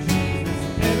feet of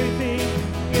Jesus. Everything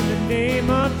in the name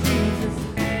of Jesus.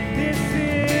 This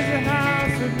is the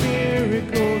house of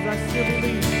miracles. I still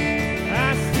believe.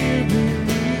 I still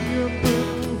believe your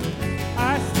move.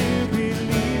 I still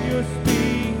believe your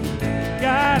speed.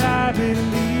 God, I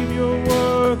believe your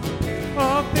work.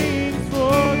 All things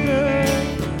for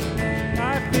good.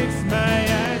 I fix my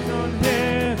eyes on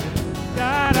heaven.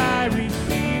 God, I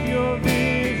receive your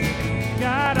vision.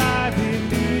 God, I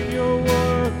believe your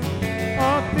work.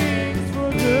 All things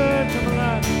for good. Come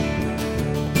alive.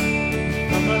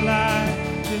 Come alive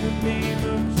in the name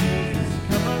of Jesus.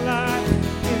 Come alive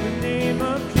in the name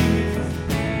of Jesus.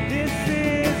 This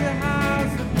is a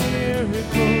house of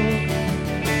miracles.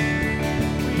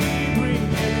 We bring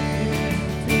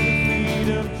everything to the feet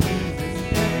of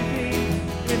Jesus.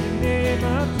 Everything in the name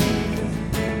of Jesus.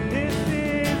 This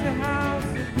is a house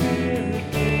of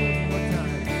miracles. One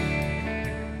time.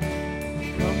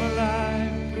 Come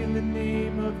alive in the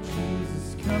name of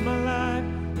Jesus. Come alive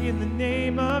in the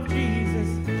name of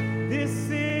Jesus. This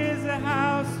is a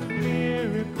house of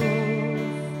miracles.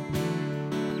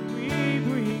 We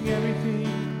bring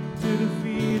everything to the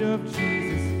feet of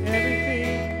Jesus.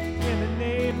 Everything in the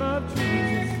name of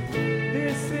Jesus.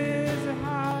 This is a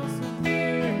house of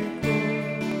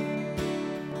miracles.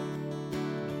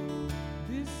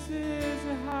 This is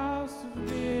a house of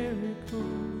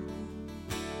miracles.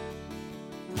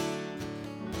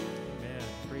 Amen.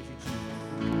 Praise you, Jesus.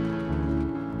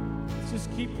 Let's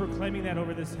just keep proclaiming that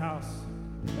over this house.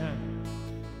 Amen.